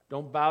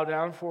 Don't bow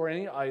down for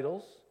any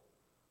idols.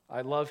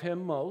 I love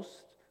him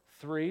most.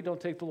 3, don't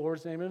take the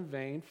Lord's name in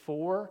vain.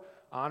 4,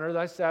 honor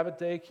thy Sabbath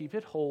day, keep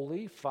it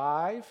holy.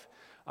 5,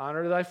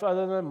 honor thy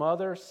father and thy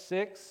mother.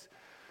 6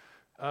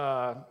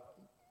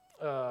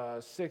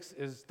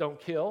 is don't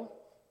kill.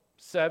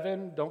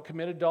 7, don't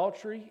commit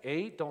adultery.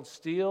 8, don't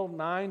steal.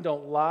 9,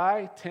 don't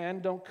lie.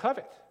 10, don't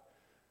covet.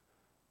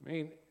 I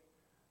mean,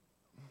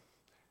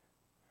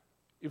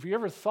 if you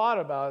ever thought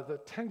about it, the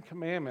 10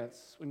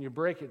 Commandments, when you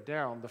break it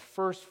down, the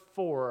first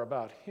 4 are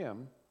about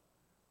him,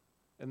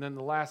 and then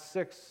the last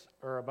 6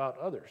 are about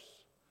others.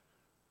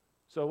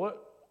 So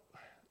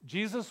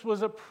Jesus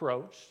was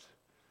approached,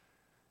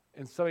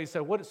 and somebody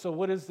said,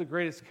 what is the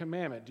greatest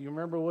commandment? Do you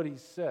remember what he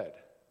said?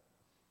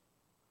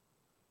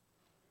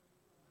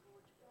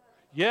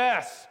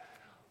 Yes.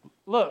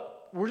 Look,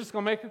 we're just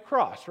going to make a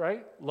cross,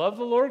 right? Love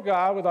the Lord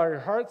God with all your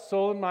heart,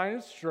 soul, and mind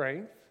and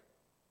strength.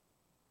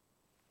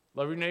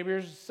 Love your neighbor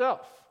as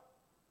yourself.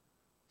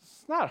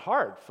 It's not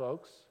hard,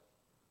 folks.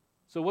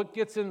 So what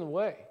gets in the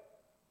way?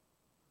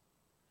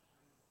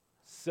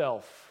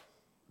 Self.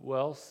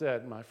 Well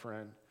said, my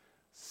friend.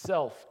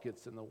 Self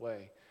gets in the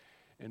way.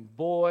 And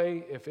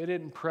boy, if it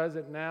isn't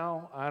present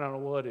now, I don't know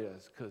what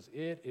is, because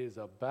it is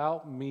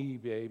about me,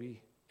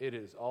 baby. It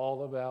is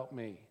all about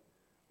me.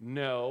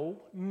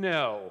 No.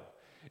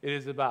 It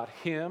is about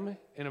him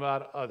and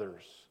about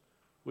others.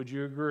 Would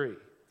you agree?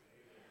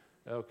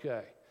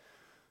 Okay.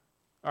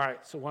 All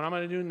right, so what I'm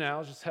going to do now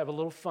is just have a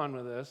little fun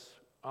with this.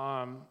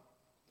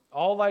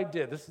 All I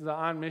did, this is the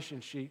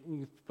on-mission sheet. You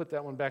can put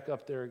that one back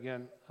up there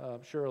again,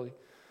 Shirley.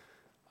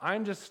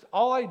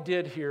 all I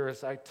did here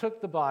is I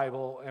took the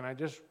Bible and I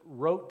just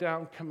wrote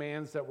down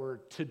commands that were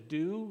to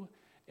do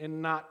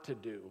and not to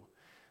do.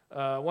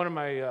 One of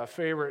my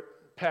favorite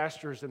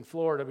pastors in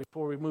Florida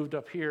before we moved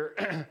up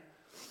here,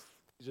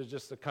 he's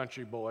just a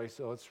country boy,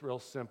 so it's real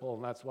simple,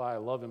 and that's why I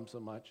love him so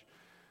much.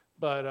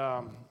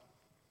 But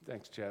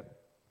thanks, Chad.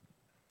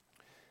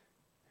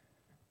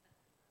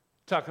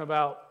 Talking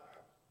about,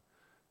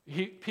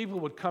 people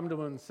would come to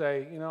him and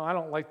say, I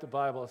don't like the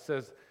Bible. It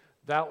says,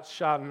 thou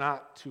shalt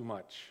not too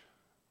much.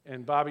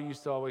 And Bobby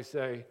used to always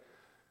say,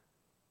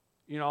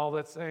 all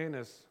that's saying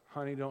is,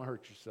 honey, don't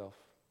hurt yourself.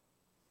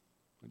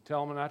 And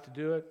tell them not to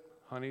do it,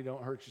 honey,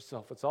 don't hurt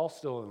yourself. It's all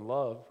still in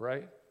love,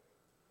 right?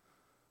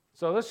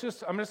 So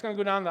I'm just going to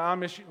go down the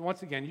Amish.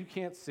 Once again, you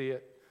can't see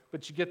it,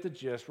 but you get the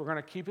gist. We're going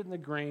to keep it in the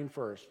grain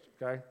first,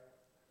 okay?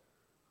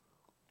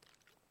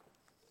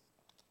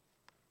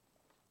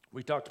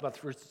 We talked about the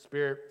fruits of the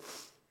Spirit.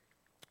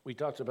 We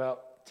talked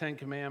about 10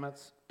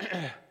 Commandments.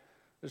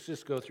 Let's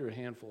just go through a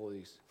handful of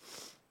these.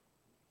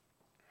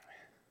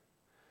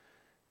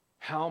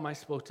 How am I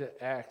supposed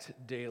to act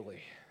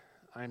daily?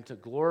 I am to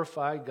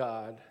glorify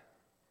God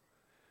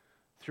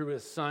through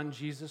His Son,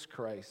 Jesus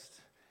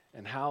Christ.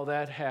 And how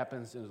that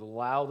happens is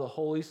allow the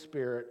Holy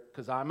Spirit,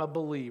 because I'm a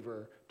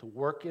believer, to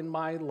work in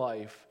my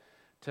life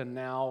to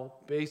now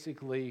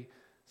basically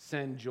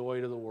send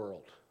joy to the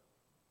world.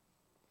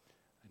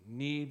 I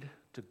need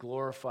to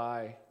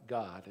glorify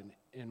God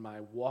in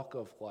my walk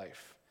of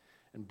life.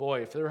 And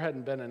boy, if there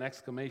hadn't been an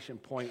exclamation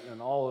point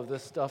in all of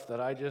this stuff that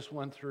I just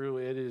went through,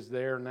 it is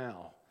there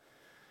now.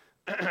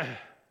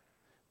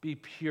 Be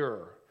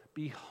pure,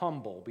 be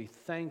humble, be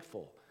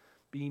thankful,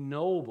 be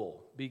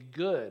noble, be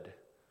good,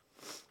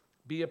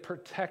 be a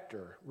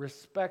protector,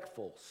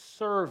 respectful,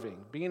 serving,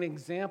 be an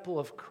example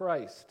of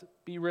Christ,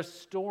 be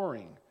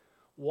restoring,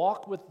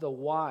 walk with the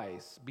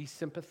wise, be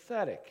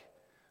sympathetic,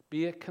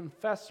 be a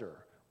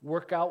confessor,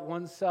 work out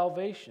one's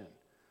salvation,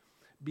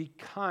 be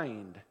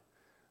kind,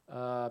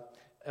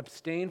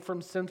 abstain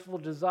from sinful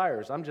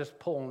desires. I'm just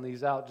pulling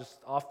these out just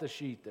off the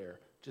sheet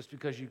there, just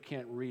because you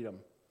can't read them.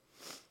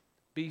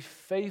 Be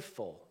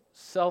faithful,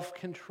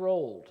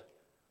 self-controlled,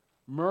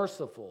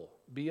 merciful,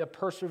 be a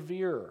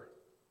perseverer.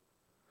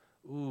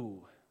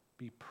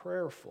 Be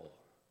prayerful.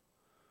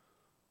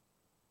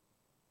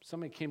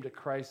 Somebody came to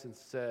Christ and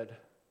said,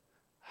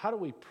 how do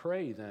we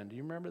pray then? Do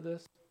you remember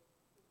this?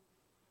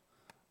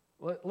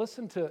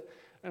 Listen to,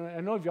 and I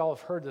know if y'all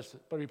have heard this,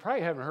 but you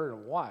probably haven't heard it in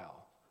a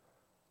while.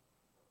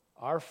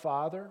 Our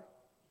Father,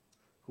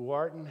 who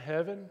art in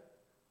heaven,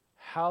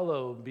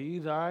 hallowed be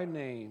thy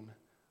name.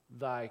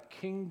 Thy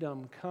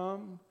kingdom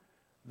come,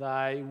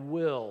 thy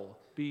will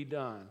be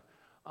done,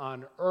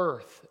 on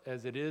earth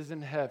as it is in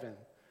heaven.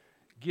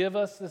 Give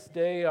us this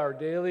day our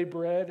daily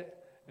bread,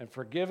 and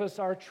forgive us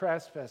our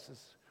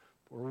trespasses,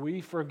 for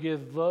we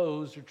forgive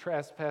those who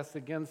trespass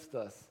against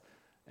us.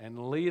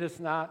 And lead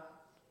us not.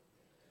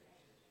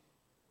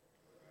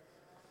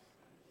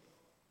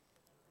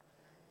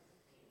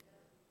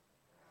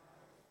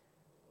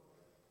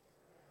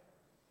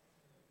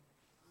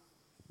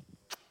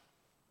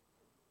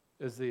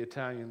 As the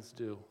Italians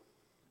do.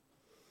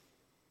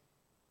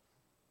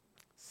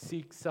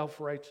 Seek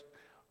self-righteous,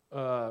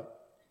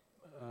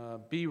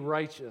 be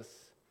righteous,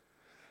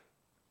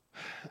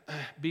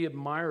 be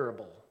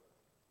admirable,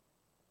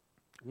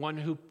 one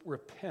who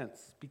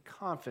repents, be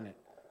confident,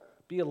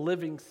 be a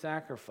living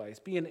sacrifice,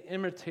 be an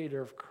imitator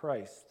of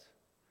Christ,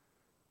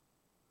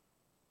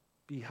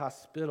 be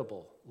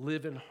hospitable,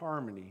 live in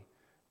harmony,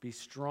 be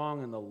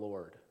strong in the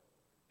Lord,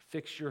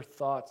 fix your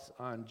thoughts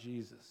on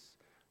Jesus.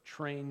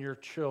 Train your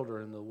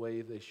children in the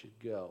way they should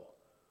go.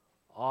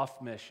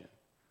 Off mission.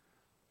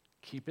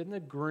 Keep it in the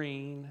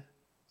green.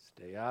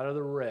 Stay out of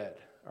the red.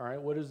 All right,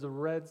 what does the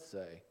red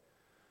say?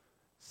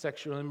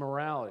 Sexual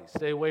immorality.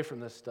 Stay away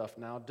from this stuff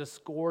now.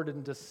 Discord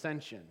and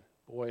dissension.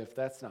 Boy, if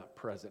that's not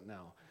present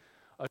now.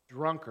 A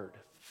drunkard,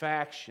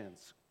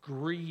 factions,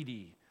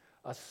 greedy,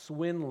 a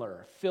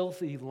swindler,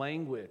 filthy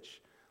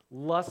language,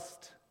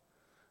 lust,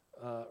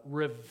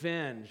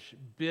 revenge,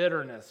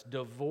 bitterness,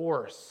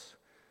 divorce,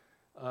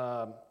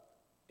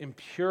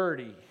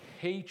 impurity,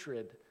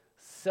 hatred,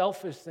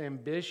 selfish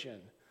ambition.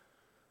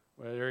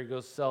 Well, there he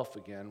goes, self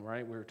again,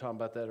 right? We were talking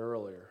about that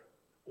earlier.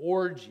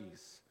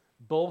 Orgies,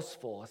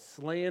 boastful, a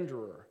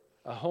slanderer,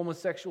 a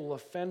homosexual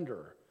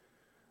offender,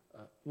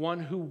 one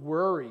who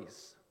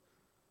worries,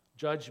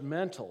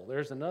 judgmental.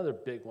 There's another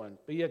big one.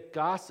 Be a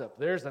gossip.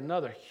 There's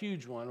another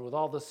huge one with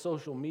all the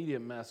social media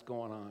mess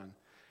going on.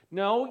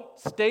 No,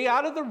 stay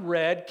out of the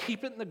red.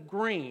 Keep it in the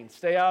green.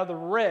 Stay out of the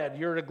red.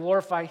 You're to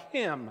glorify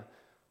Him.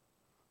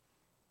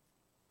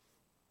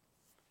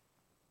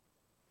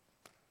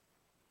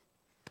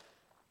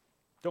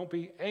 Don't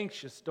be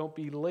anxious. Don't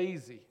be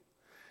lazy.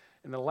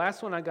 And the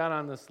last one I got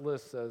on this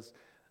list says,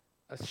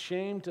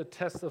 ashamed to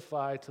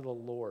testify to the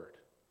Lord.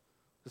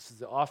 This is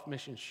the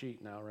off-mission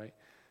sheet now, right?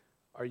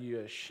 Are you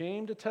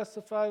ashamed to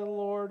testify to the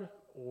Lord,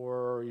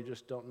 or you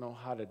just don't know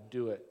how to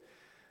do it?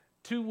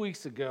 2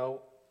 weeks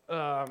ago,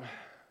 Pastor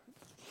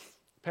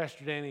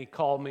Danny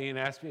called me and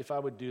asked me if I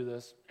would do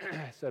this.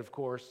 I said, of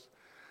course.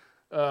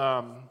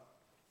 And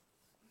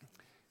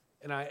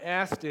I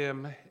asked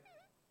him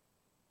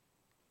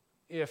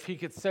if he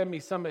could send me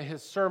some of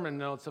his sermon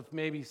notes of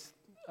maybe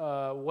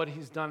what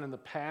he's done in the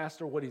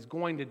past or what he's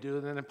going to do,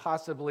 and then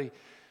possibly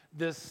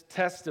this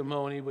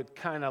testimony would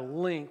kind of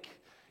link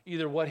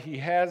either what he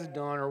has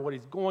done or what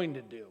he's going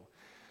to do.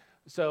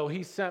 So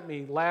he sent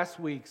me last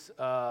week's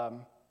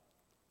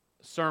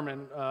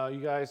sermon. You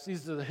guys,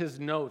 these are his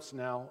notes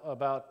now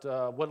about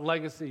what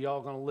legacy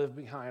y'all going to leave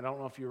behind. I don't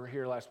know if you were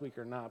here last week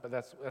or not, but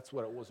that's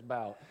what it was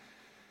about.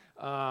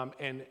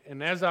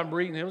 And as I'm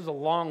reading, it was a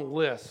long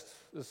list.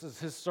 This is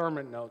his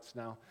sermon notes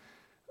now.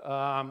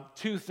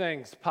 Two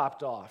things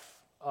popped off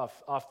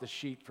the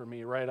sheet for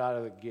me right out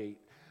of the gate,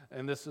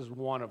 and this is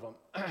one of them.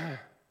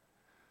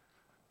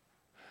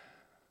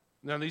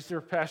 Now, these are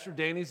Pastor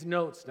Danny's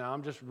notes now.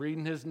 I'm just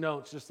reading his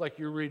notes, just like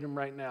you're reading them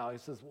right now. He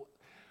says,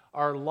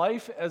 our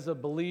life as a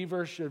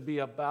believer should be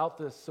about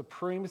the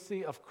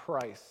supremacy of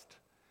Christ.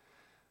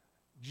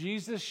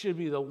 Jesus should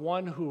be the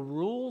one who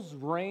rules,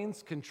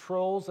 reigns,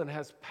 controls, and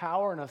has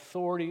power and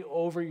authority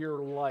over your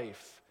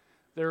life.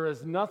 There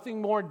is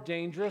nothing more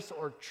dangerous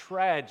or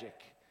tragic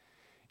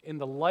in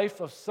the life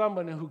of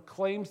someone who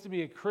claims to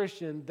be a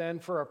Christian than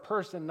for a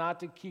person not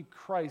to keep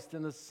Christ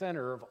in the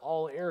center of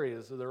all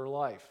areas of their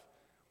life.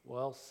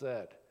 Well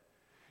said.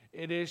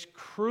 It is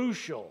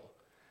crucial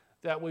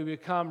that we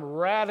become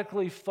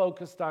radically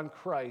focused on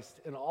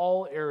Christ in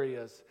all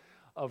areas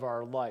of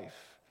our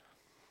life.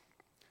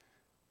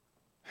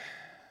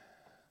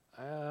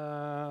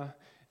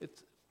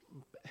 It's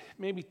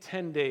maybe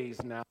 10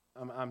 days now.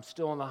 I'm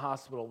still in the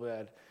hospital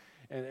bed.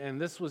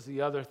 And this was the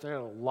other thing,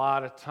 a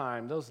lot of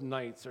time. Those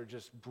nights are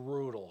just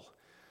brutal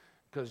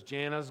because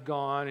Jana's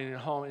gone and at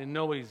home and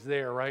nobody's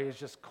there, right? It's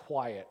just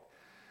quiet.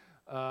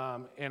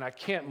 And I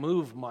can't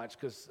move much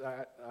because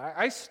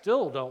I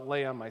still don't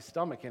lay on my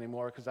stomach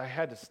anymore because I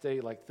had to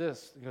stay like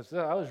this because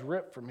I was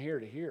ripped from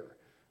here to here.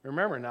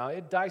 Remember now,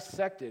 it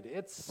dissected,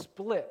 it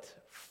split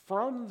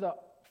from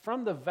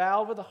the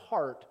valve of the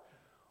heart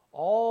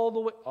all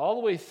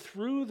the way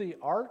through the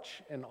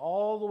arch and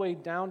all the way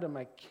down to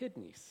my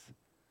kidneys.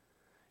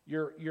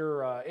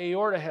 Your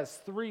aorta has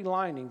 3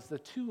 linings. The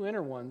 2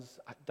 inner ones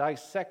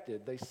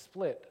dissected, they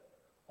split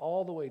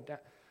all the way down.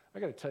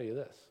 I got to tell you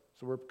this.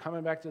 So we're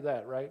coming back to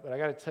that, right? But I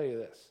got to tell you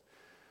this.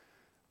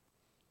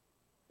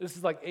 This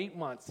is like 8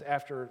 months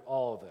after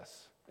all of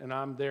this. And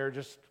I'm there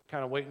just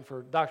kind of waiting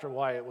for, Dr.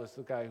 Wyatt was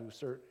the guy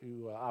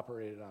who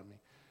operated on me.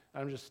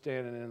 I'm just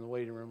standing in the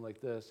waiting room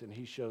like this, and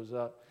he shows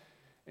up,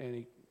 and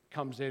he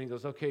comes in and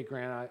goes, okay,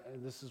 Grant,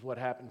 this is what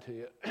happened to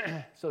you.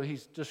 So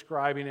he's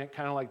describing it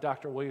kind of like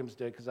Dr. Williams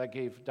did, because I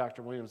gave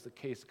Dr. Williams the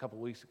case a couple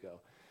weeks ago.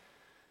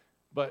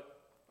 But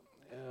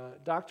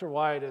Dr.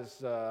 Wyatt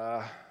is...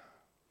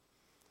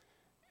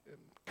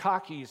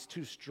 cocky is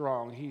too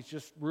strong. He's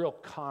just real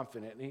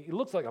confident. He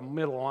looks like a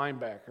middle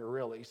linebacker,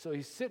 really. So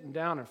he's sitting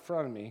down in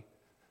front of me.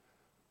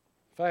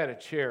 If I had a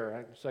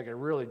chair, so I could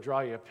really draw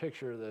you a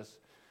picture of this.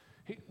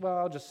 Well,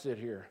 I'll just sit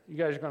here. You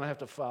guys are going to have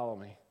to follow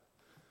me.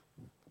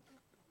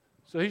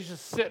 So he's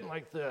just sitting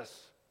like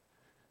this.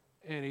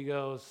 And he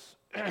goes,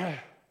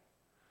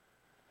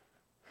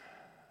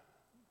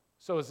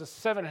 so it's a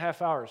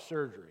 7.5-hour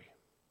surgery.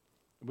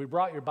 We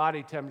brought your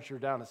body temperature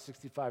down to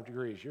 65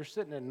 degrees. You're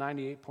sitting at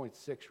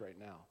 98.6 right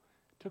now.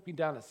 It took me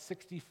down to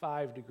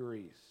 65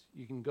 degrees.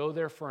 You can go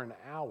there for an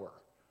hour.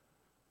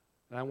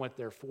 And I went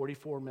there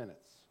 44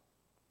 minutes.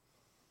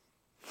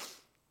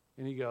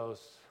 And he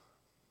goes,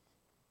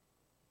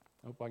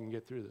 I hope I can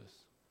get through this.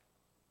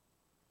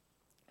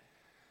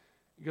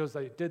 He goes,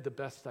 I did the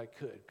best I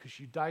could because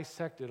you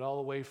dissected all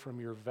the way from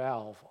your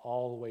valve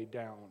all the way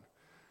down.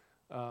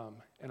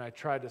 And I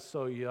tried to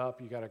sew you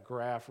up. You got a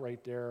graft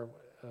right there.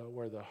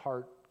 Where the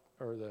heart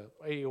or the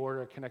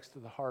aorta connects to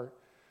the heart.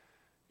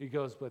 He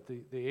goes, but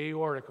the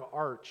aortic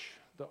arch,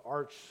 the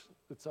arch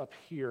that's up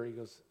here, he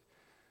goes,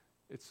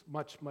 it's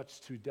much,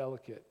 much too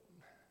delicate,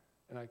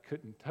 and I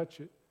couldn't touch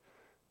it.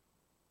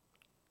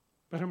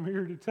 But I'm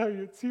here to tell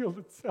you it's healed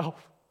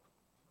itself.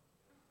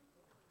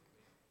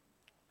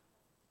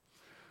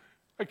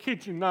 I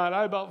kid you not,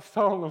 I about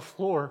fell on the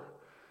floor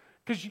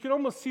because you could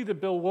almost see the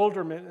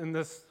bewilderment in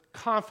this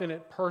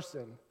confident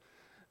person.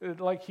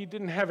 Like he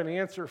didn't have an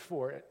answer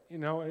for it, you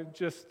know. It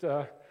just,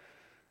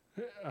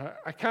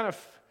 I kind of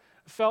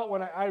felt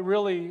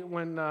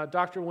when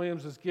Dr.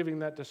 Williams was giving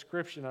that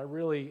description, I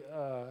really,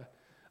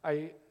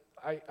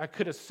 I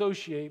could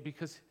associate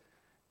because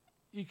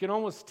you can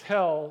almost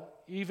tell,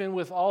 even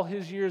with all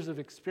his years of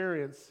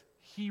experience,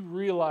 he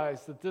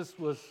realized that this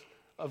was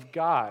of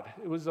God.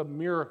 It was a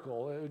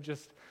miracle. It was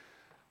just,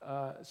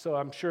 so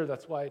I'm sure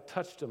that's why it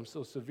touched him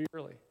so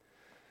severely.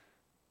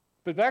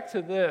 But back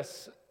to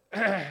this.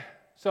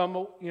 So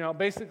I'm,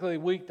 basically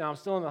weak now. I'm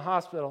still in the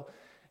hospital,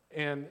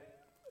 and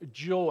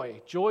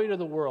joy to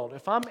the world.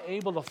 If I'm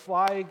able to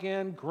fly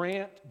again,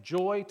 grant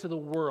joy to the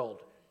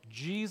world.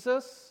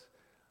 Jesus,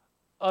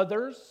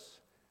 others,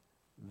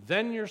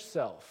 then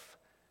yourself.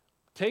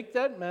 Take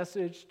that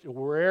message to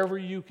wherever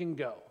you can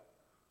go.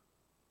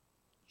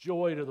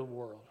 Joy to the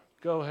world.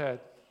 Go ahead,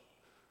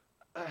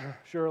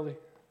 Shirley.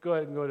 go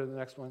ahead and go to the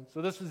next one.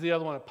 So this was the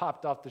other one that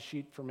popped off the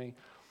sheet for me.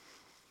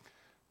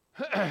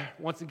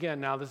 Once again,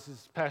 now this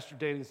is Pastor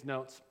Danny's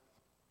notes.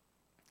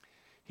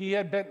 He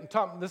had been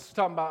talking, this is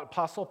talking about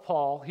Apostle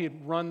Paul. He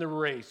had run the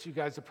race. You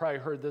guys have probably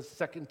heard this,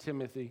 2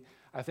 Timothy.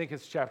 I think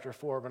it's chapter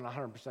 4, but I'm not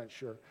 100%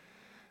 sure.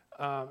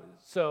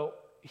 So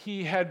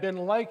he had been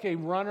like a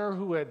runner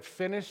who had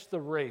finished the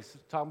race.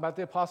 Talking about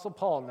the Apostle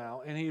Paul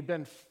now. And he had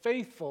been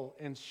faithful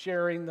in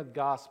sharing the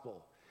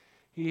gospel.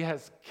 He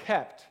has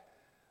kept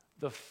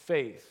the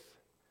faith.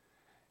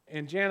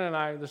 And Jan and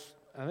I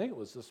think it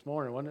was this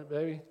morning, wasn't it,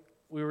 baby?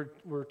 We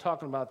were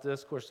talking about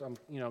this. Of course, I'm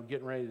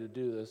getting ready to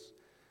do this,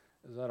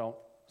 as I don't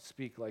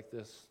speak like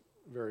this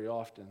very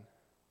often.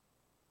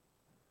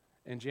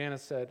 And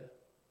Janice said,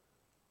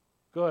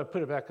 go ahead,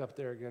 put it back up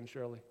there again,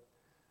 Shirley.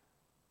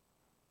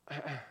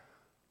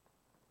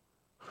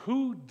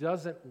 Who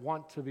doesn't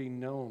want to be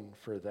known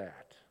for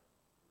that?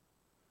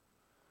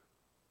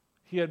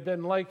 He had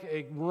been like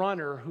a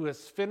runner who has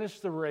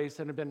finished the race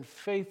and had been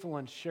faithful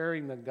in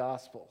sharing the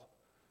gospel.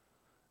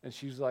 And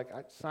she's like,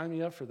 sign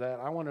me up for that.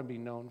 I want to be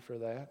known for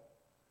that.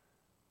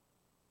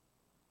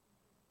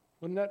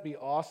 Wouldn't that be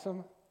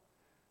awesome?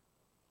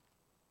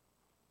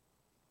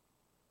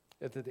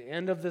 At the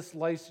end of this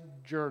life's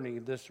journey,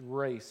 this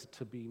race,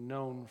 to be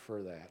known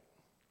for that.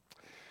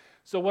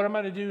 So what I'm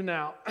going to do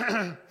now,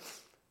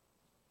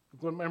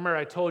 remember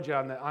I told you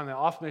on the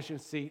off-mission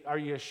seat, are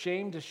you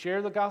ashamed to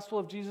share the gospel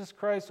of Jesus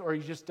Christ, or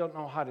you just don't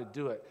know how to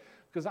do it?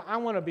 Because I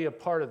want to be a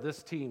part of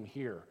this team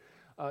here.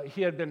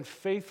 He had been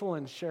faithful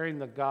in sharing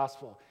the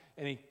gospel,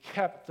 and he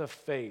kept the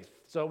faith.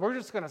 So we're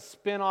just going to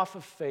spin off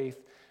of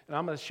faith, and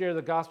I'm going to share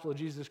the gospel of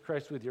Jesus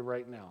Christ with you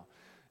right now.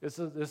 This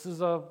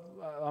is a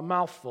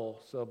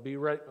mouthful, so be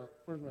ready.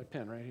 Where's my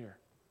pen? Right here.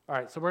 All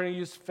right, so we're going to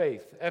use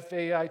faith,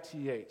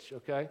 F-A-I-T-H,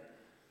 okay?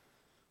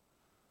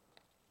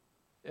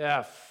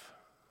 F.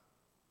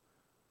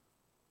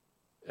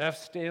 F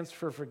stands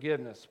for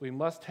forgiveness. We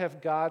must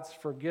have God's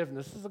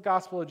forgiveness. This is the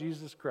gospel of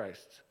Jesus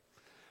Christ.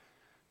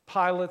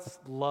 Pilots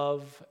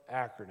love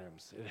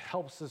acronyms. It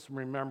helps us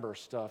remember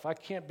stuff. I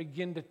can't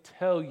begin to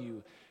tell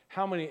you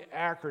how many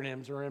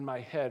acronyms are in my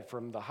head,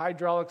 from the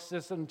hydraulic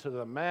system to the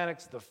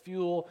pneumatics, the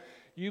fuel.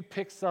 You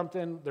pick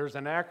something, there's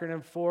an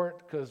acronym for it,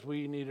 because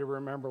we need to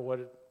remember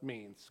what it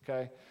means,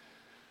 okay?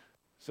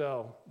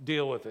 So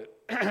deal with it.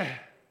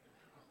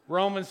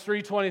 Romans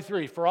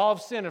 3:23, for all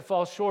have sinned and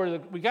fall short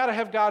of we got to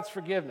have God's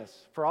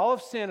forgiveness. For all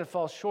have sinned and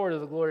fall short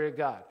of the glory of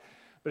God.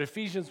 But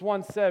Ephesians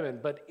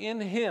 1:7, but in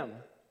him,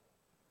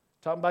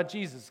 talking about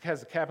Jesus,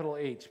 has a capital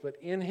H, but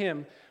in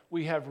him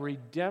we have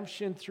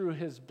redemption through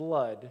his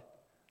blood,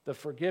 the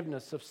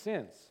forgiveness of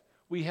sins.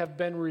 We have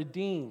been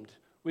redeemed.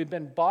 We've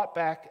been bought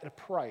back at a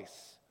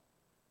price.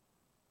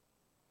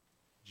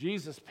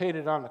 Jesus paid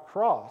it on the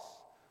cross,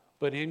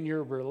 but in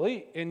your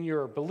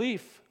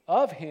belief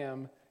of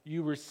him,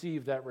 you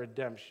receive that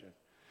redemption.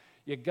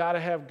 You got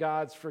to have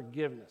God's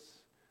forgiveness.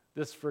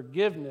 This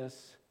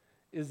forgiveness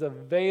is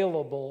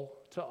available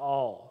to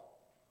all.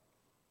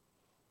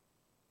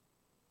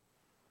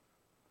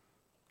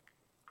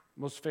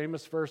 Most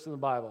famous verse in the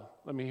Bible.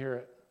 Let me hear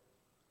it.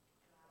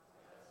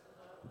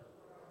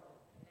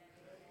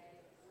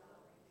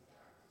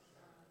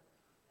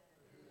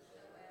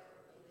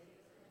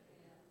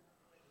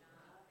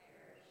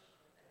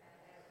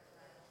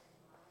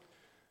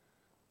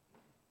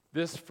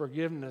 This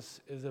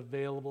forgiveness is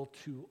available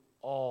to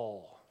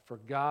all. For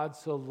God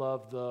so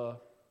loved the...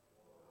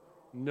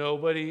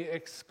 Nobody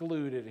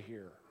excluded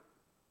here.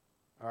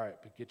 All right,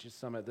 but get you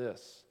some of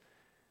this.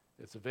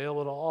 It's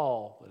available to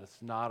all, but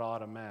it's not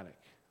automatic.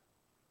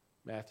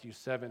 Matthew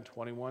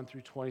 7:21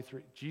 through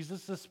 23.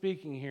 Jesus is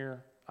speaking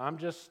here. I'm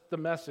just the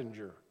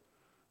messenger,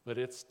 but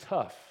it's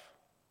tough.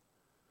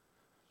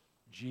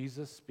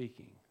 Jesus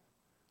speaking.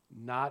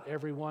 Not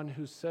everyone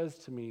who says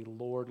to me,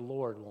 Lord,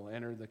 Lord, will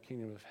enter the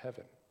kingdom of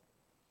heaven,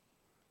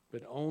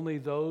 but only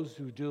those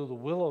who do the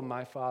will of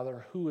my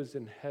Father who is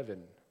in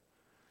heaven.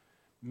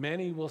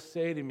 Many will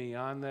say to me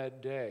on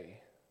that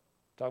day,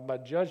 talk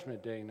about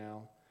judgment day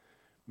now,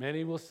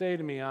 many will say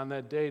to me on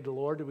that day,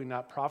 Lord, did we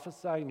not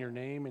prophesy in your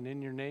name, and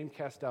in your name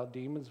cast out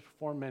demons,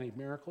 perform many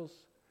miracles?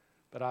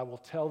 But I will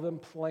tell them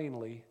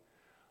plainly,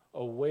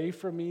 away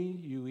from me,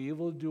 you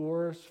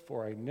evildoers,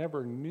 for I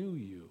never knew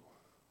you.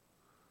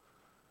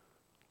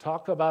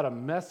 Talk about a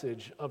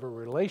message of a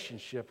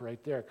relationship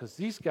right there, because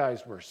these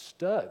guys were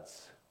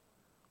studs.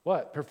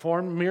 What?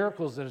 Performed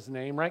miracles in his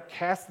name, right?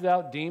 Casted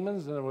out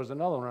demons, and there was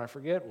another one, I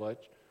forget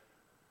what.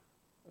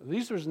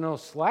 These were no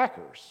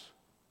slackers.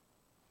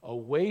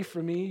 Away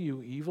from me,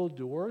 you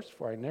evildoers,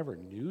 for I never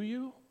knew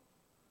you.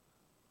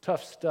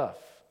 Tough stuff.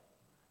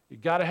 You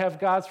got to have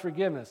God's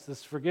forgiveness.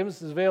 This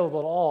forgiveness is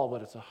available to all,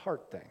 but it's a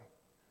heart thing.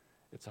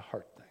 It's a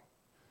heart thing.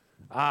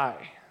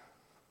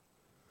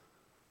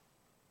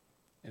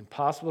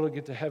 Impossible to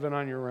get to heaven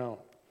on your own.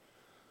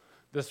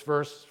 This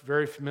verse,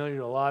 very familiar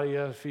to a lot of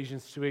you,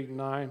 Ephesians 2:8 and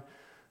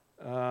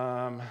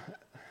 9.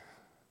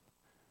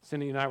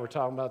 Cindy and I were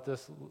talking about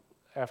this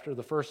after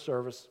the first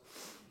service.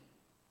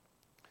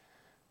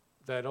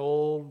 That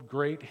old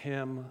great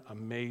hymn,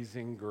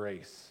 Amazing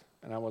Grace.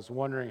 And I was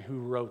wondering who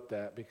wrote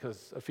that,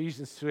 because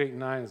Ephesians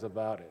 2:8-9 is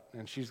about it.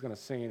 And she's going to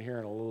sing it here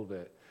in a little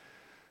bit.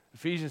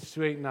 Ephesians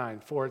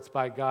 2:8-9, for it's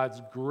by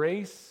God's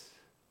grace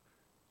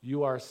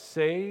you are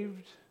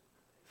saved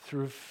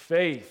through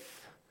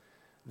faith.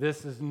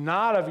 This is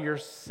not of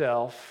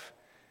yourself.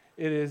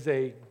 It is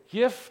a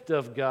gift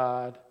of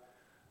God,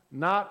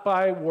 not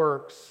by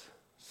works,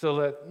 so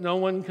that no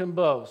one can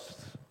boast.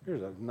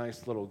 Here's a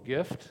nice little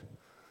gift.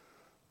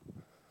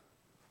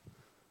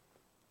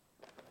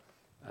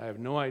 I have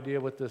no idea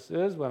what this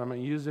is, but I'm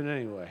going to use it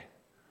anyway.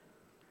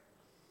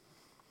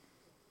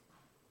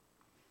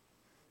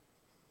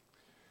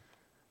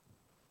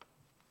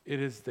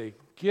 It is the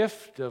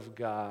gift of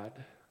God,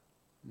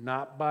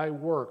 not by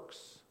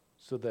works,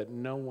 so that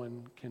no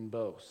one can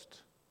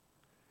boast.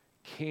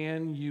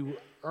 Can you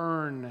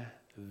earn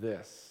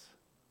this?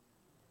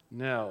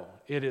 No,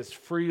 it is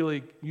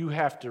freely, you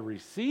have to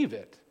receive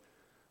it,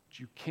 but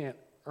you can't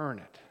earn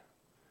it.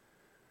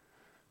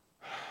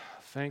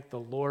 Thank the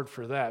Lord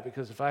for that,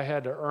 because if I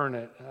had to earn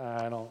it,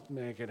 I don't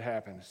make it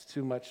happen. It's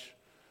too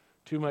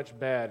much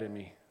bad in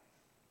me.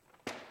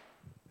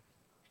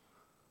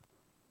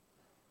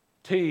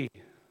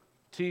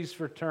 T's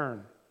for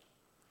turn.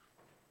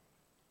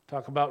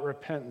 Talk about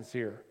repentance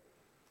here.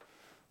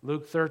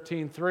 Luke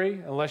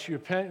 13:3, unless you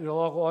repent, you'll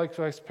all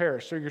likewise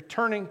perish. So you're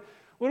turning.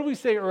 What did we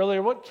say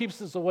earlier? What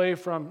keeps us away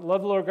from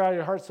love the Lord God,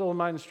 your heart, soul, and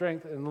mind, and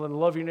strength, and then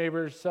love your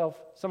neighbor as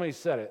self? Somebody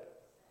said it.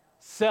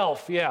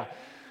 Self, yeah.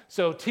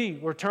 So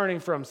we're turning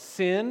from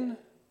sin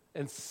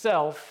and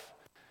self,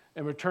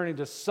 and we're turning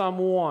to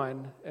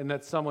someone, and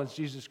that someone's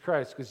Jesus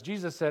Christ. Because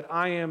Jesus said,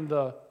 I am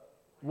the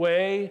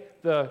way,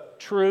 the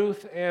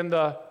truth, and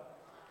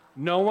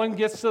no one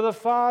gets to the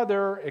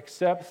Father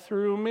except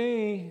through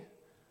me.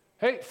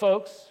 Hey,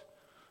 folks,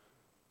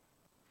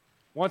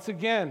 once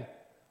again,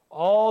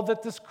 all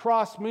that this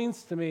cross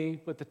means to me,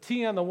 but the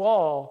T on the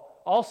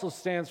wall also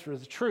stands for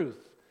the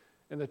truth,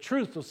 and the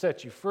truth will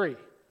set you free.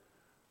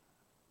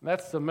 And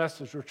that's the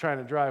message we're trying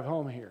to drive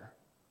home here.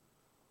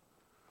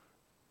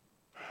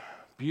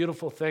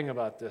 Beautiful thing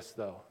about this,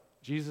 though.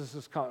 Jesus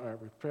is calling,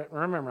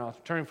 remember, I was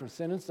turning from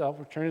sin and self,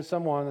 returning to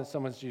someone, and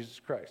someone's Jesus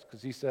Christ,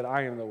 because he said,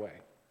 I am the way.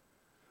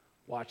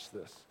 Watch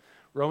this.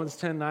 Romans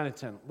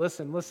 10:9-10.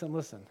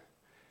 Listen.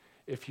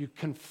 If you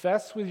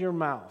confess with your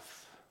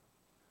mouth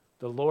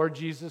the Lord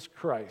Jesus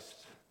Christ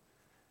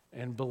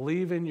and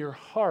believe in your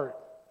heart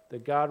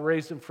that God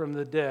raised him from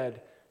the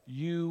dead,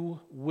 you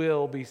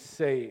will be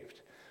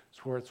saved.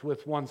 So it's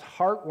with one's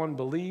heart one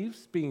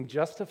believes, being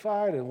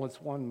justified, and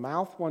with one's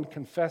mouth one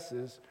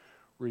confesses,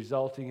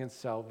 resulting in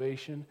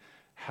salvation.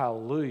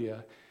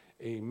 Hallelujah.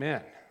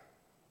 Amen.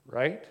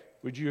 Right?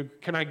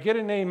 Can I get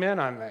an amen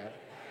on that?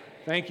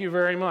 Thank you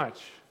very much.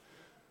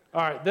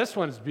 All right, this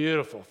one's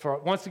beautiful.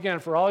 Once again,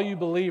 for all you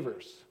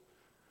believers,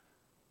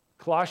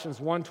 Colossians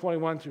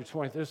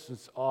 1:21-20. This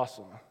is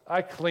awesome.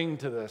 I cling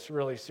to this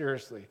really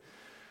seriously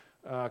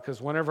because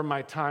whenever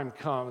my time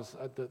comes,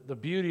 the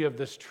beauty of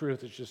this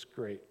truth is just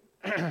great.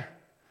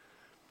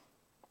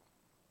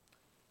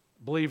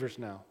 Believers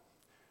now,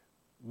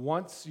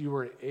 once you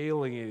were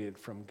alienated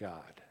from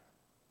God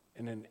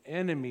and an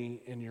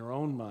enemy in your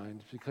own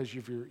mind because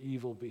of your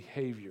evil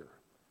behavior,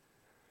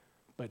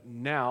 but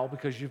now,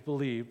 because you've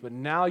believed, but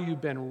now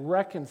you've been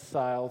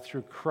reconciled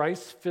through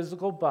Christ's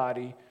physical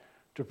body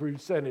to be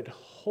presented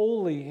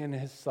holy in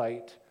his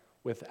sight,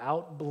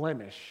 without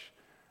blemish,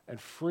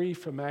 and free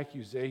from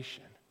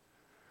accusation.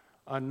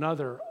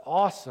 Another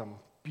awesome,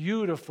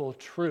 beautiful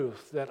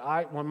truth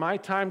that when my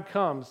time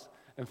comes,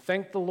 and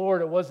thank the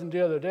Lord it wasn't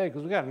the other day,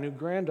 because we got a new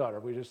granddaughter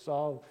we just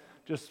saw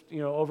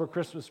over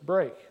Christmas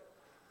break.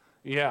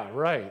 Yeah,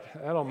 right.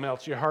 That'll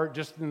melt your heart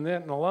just in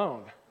that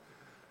alone.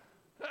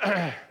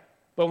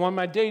 But when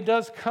my day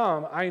does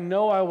come, I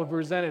know I will be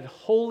presented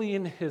holy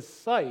in his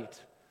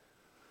sight.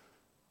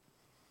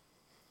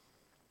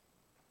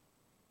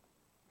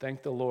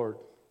 Thank the Lord,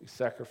 he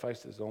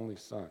sacrificed his only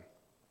son.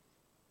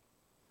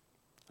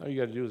 All you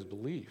got to do is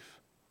believe.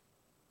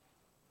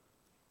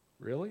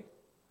 Really?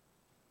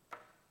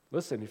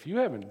 Listen, if you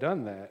haven't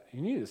done that,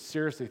 you need to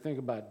seriously think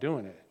about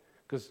doing it.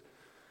 Because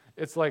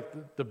it's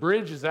like the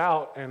bridge is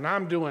out and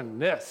I'm doing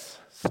this.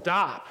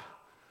 Stop.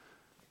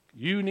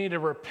 You need to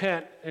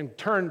repent and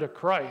turn to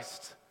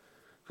Christ.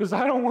 Because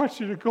I don't want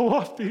you to go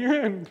off the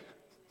end.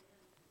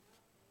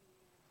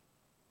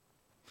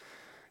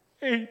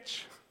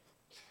 H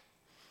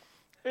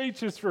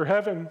is for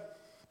heaven.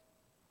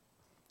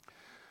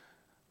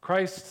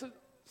 Christ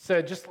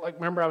said, just like,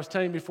 remember I was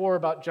telling you before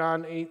about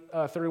John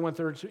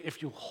 8:31-32,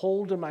 if you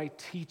hold to my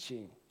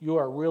teaching, you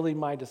are really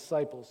my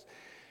disciples.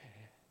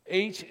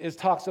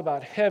 Talks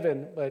about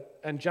heaven, but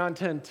in John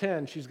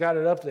 10:10, she's got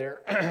it up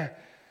there.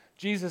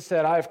 Jesus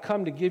said, I've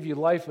come to give you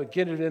life, but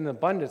get it in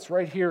abundance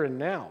right here and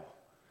now.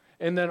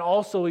 And then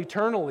also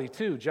eternally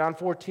too, John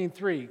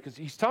 14:3, because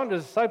he's telling the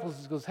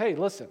disciples, he goes, hey,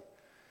 listen,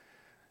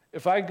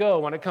 if I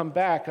go, when I come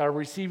back, I'll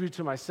receive you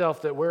to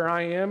myself, that where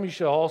I am, you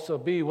shall also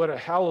be. What a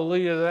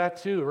hallelujah to that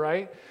too,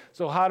 right?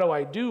 So how do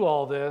I do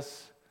all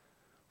this?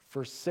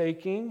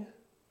 Forsaking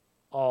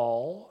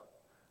all,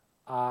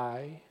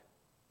 I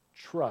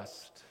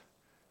trust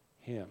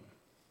him.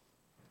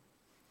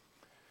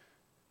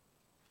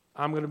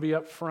 I'm going to be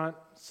up front.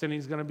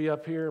 Cindy's going to be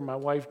up here. My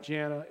wife,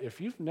 Jana.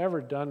 If you've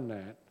never done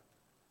that,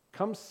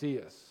 come see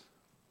us.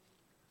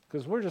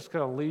 Because we're just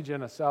going to lead you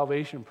in a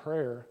salvation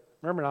prayer.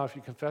 Remember now, if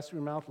you confess with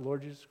your mouth the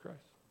Lord Jesus Christ.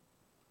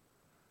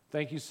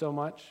 Thank you so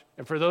much.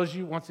 And for those of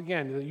you, once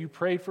again, that you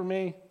prayed for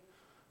me,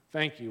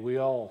 thank you. We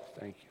all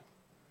thank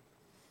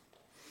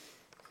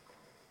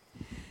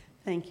you.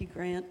 Thank you,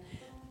 Grant.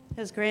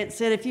 As Grant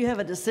said, if you have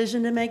a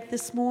decision to make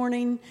this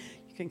morning,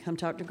 you can come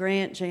talk to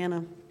Grant,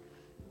 Jana.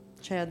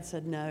 Chad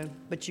said no,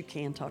 but you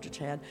can talk to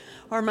Chad.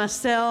 Or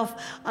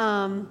myself.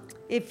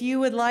 If you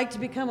would like to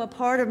become a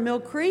part of Mill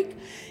Creek,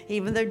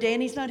 even though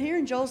Danny's not here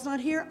and Joel's not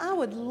here, I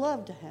would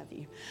love to have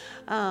you.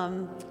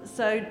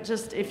 So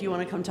just if you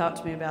want to come talk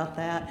to me about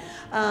that.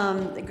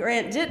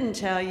 Grant didn't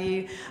tell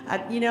you.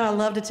 I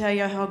love to tell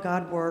you how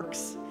God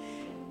works.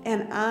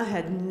 And I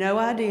had no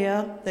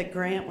idea that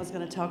Grant was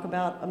going to talk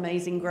about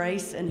Amazing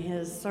Grace in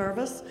his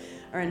service,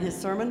 or in his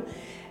sermon.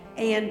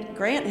 And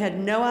Grant had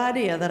no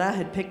idea that I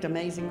had picked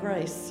Amazing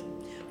Grace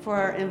for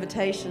our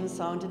invitation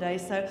song today.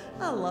 So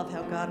I love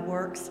how God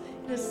works.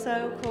 It is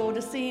so cool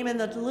to see him in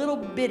the little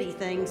bitty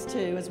things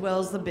too, as well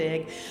as the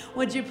big.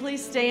 Would you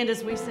please stand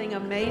as we sing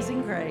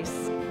Amazing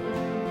Grace?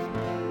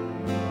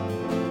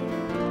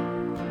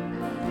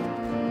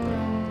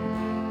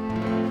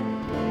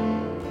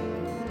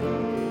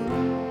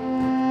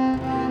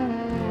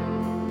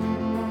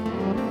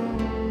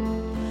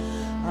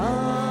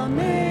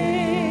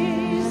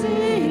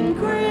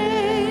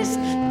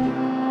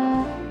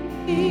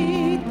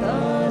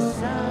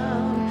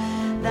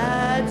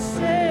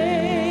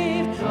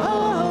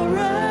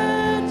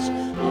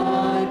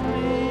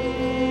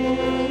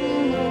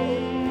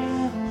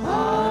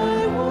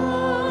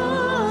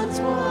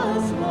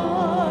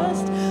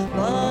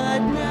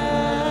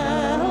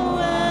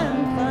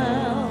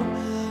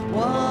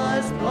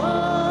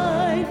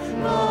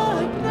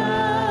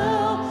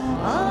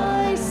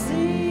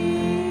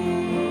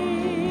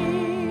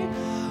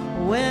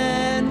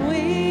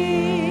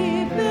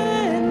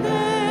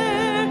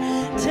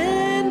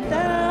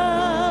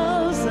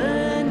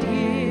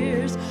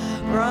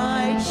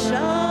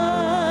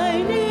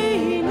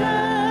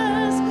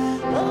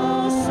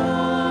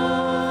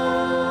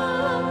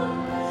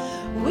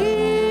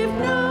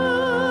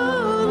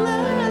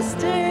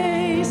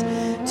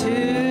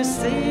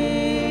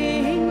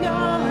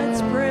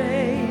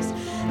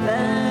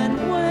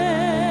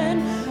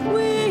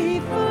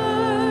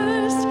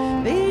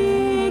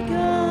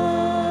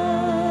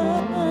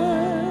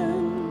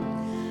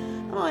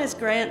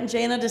 Grant and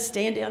Jana to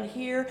stand down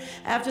here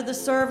after the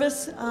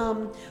service,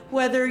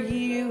 whether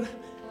you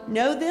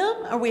know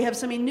them or we have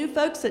so many new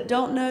folks that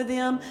don't know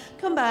them,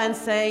 come by and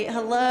say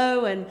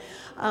hello. And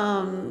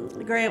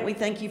Grant, we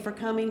thank you for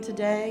coming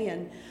today.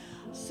 And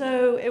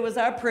so it was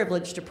our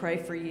privilege to pray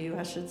for you,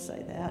 I should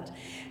say that.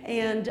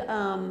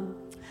 And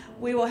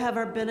we will have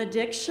our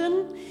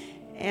benediction.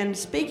 And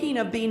speaking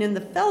of being in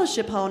the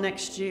fellowship hall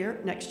next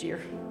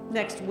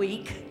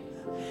week,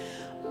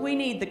 we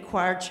need the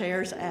choir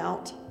chairs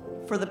out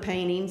for the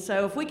painting.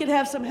 So if we could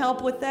have some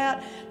help with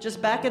that,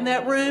 just back in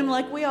that room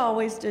like we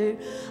always do,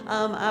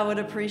 I would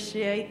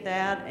appreciate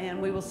that. And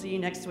we will see you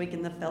next week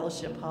in the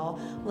fellowship hall.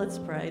 Let's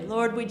pray.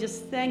 Lord, we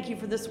just thank you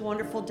for this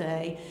wonderful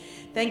day.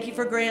 Thank you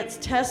for Grant's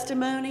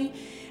testimony.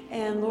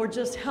 And Lord,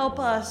 just help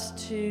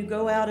us to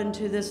go out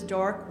into this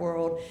dark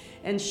world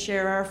and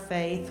share our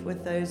faith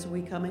with those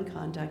we come in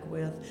contact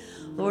with.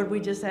 Lord, we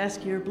just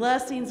ask your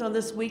blessings on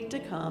this week to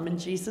come. In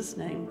Jesus'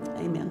 name,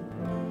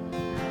 amen.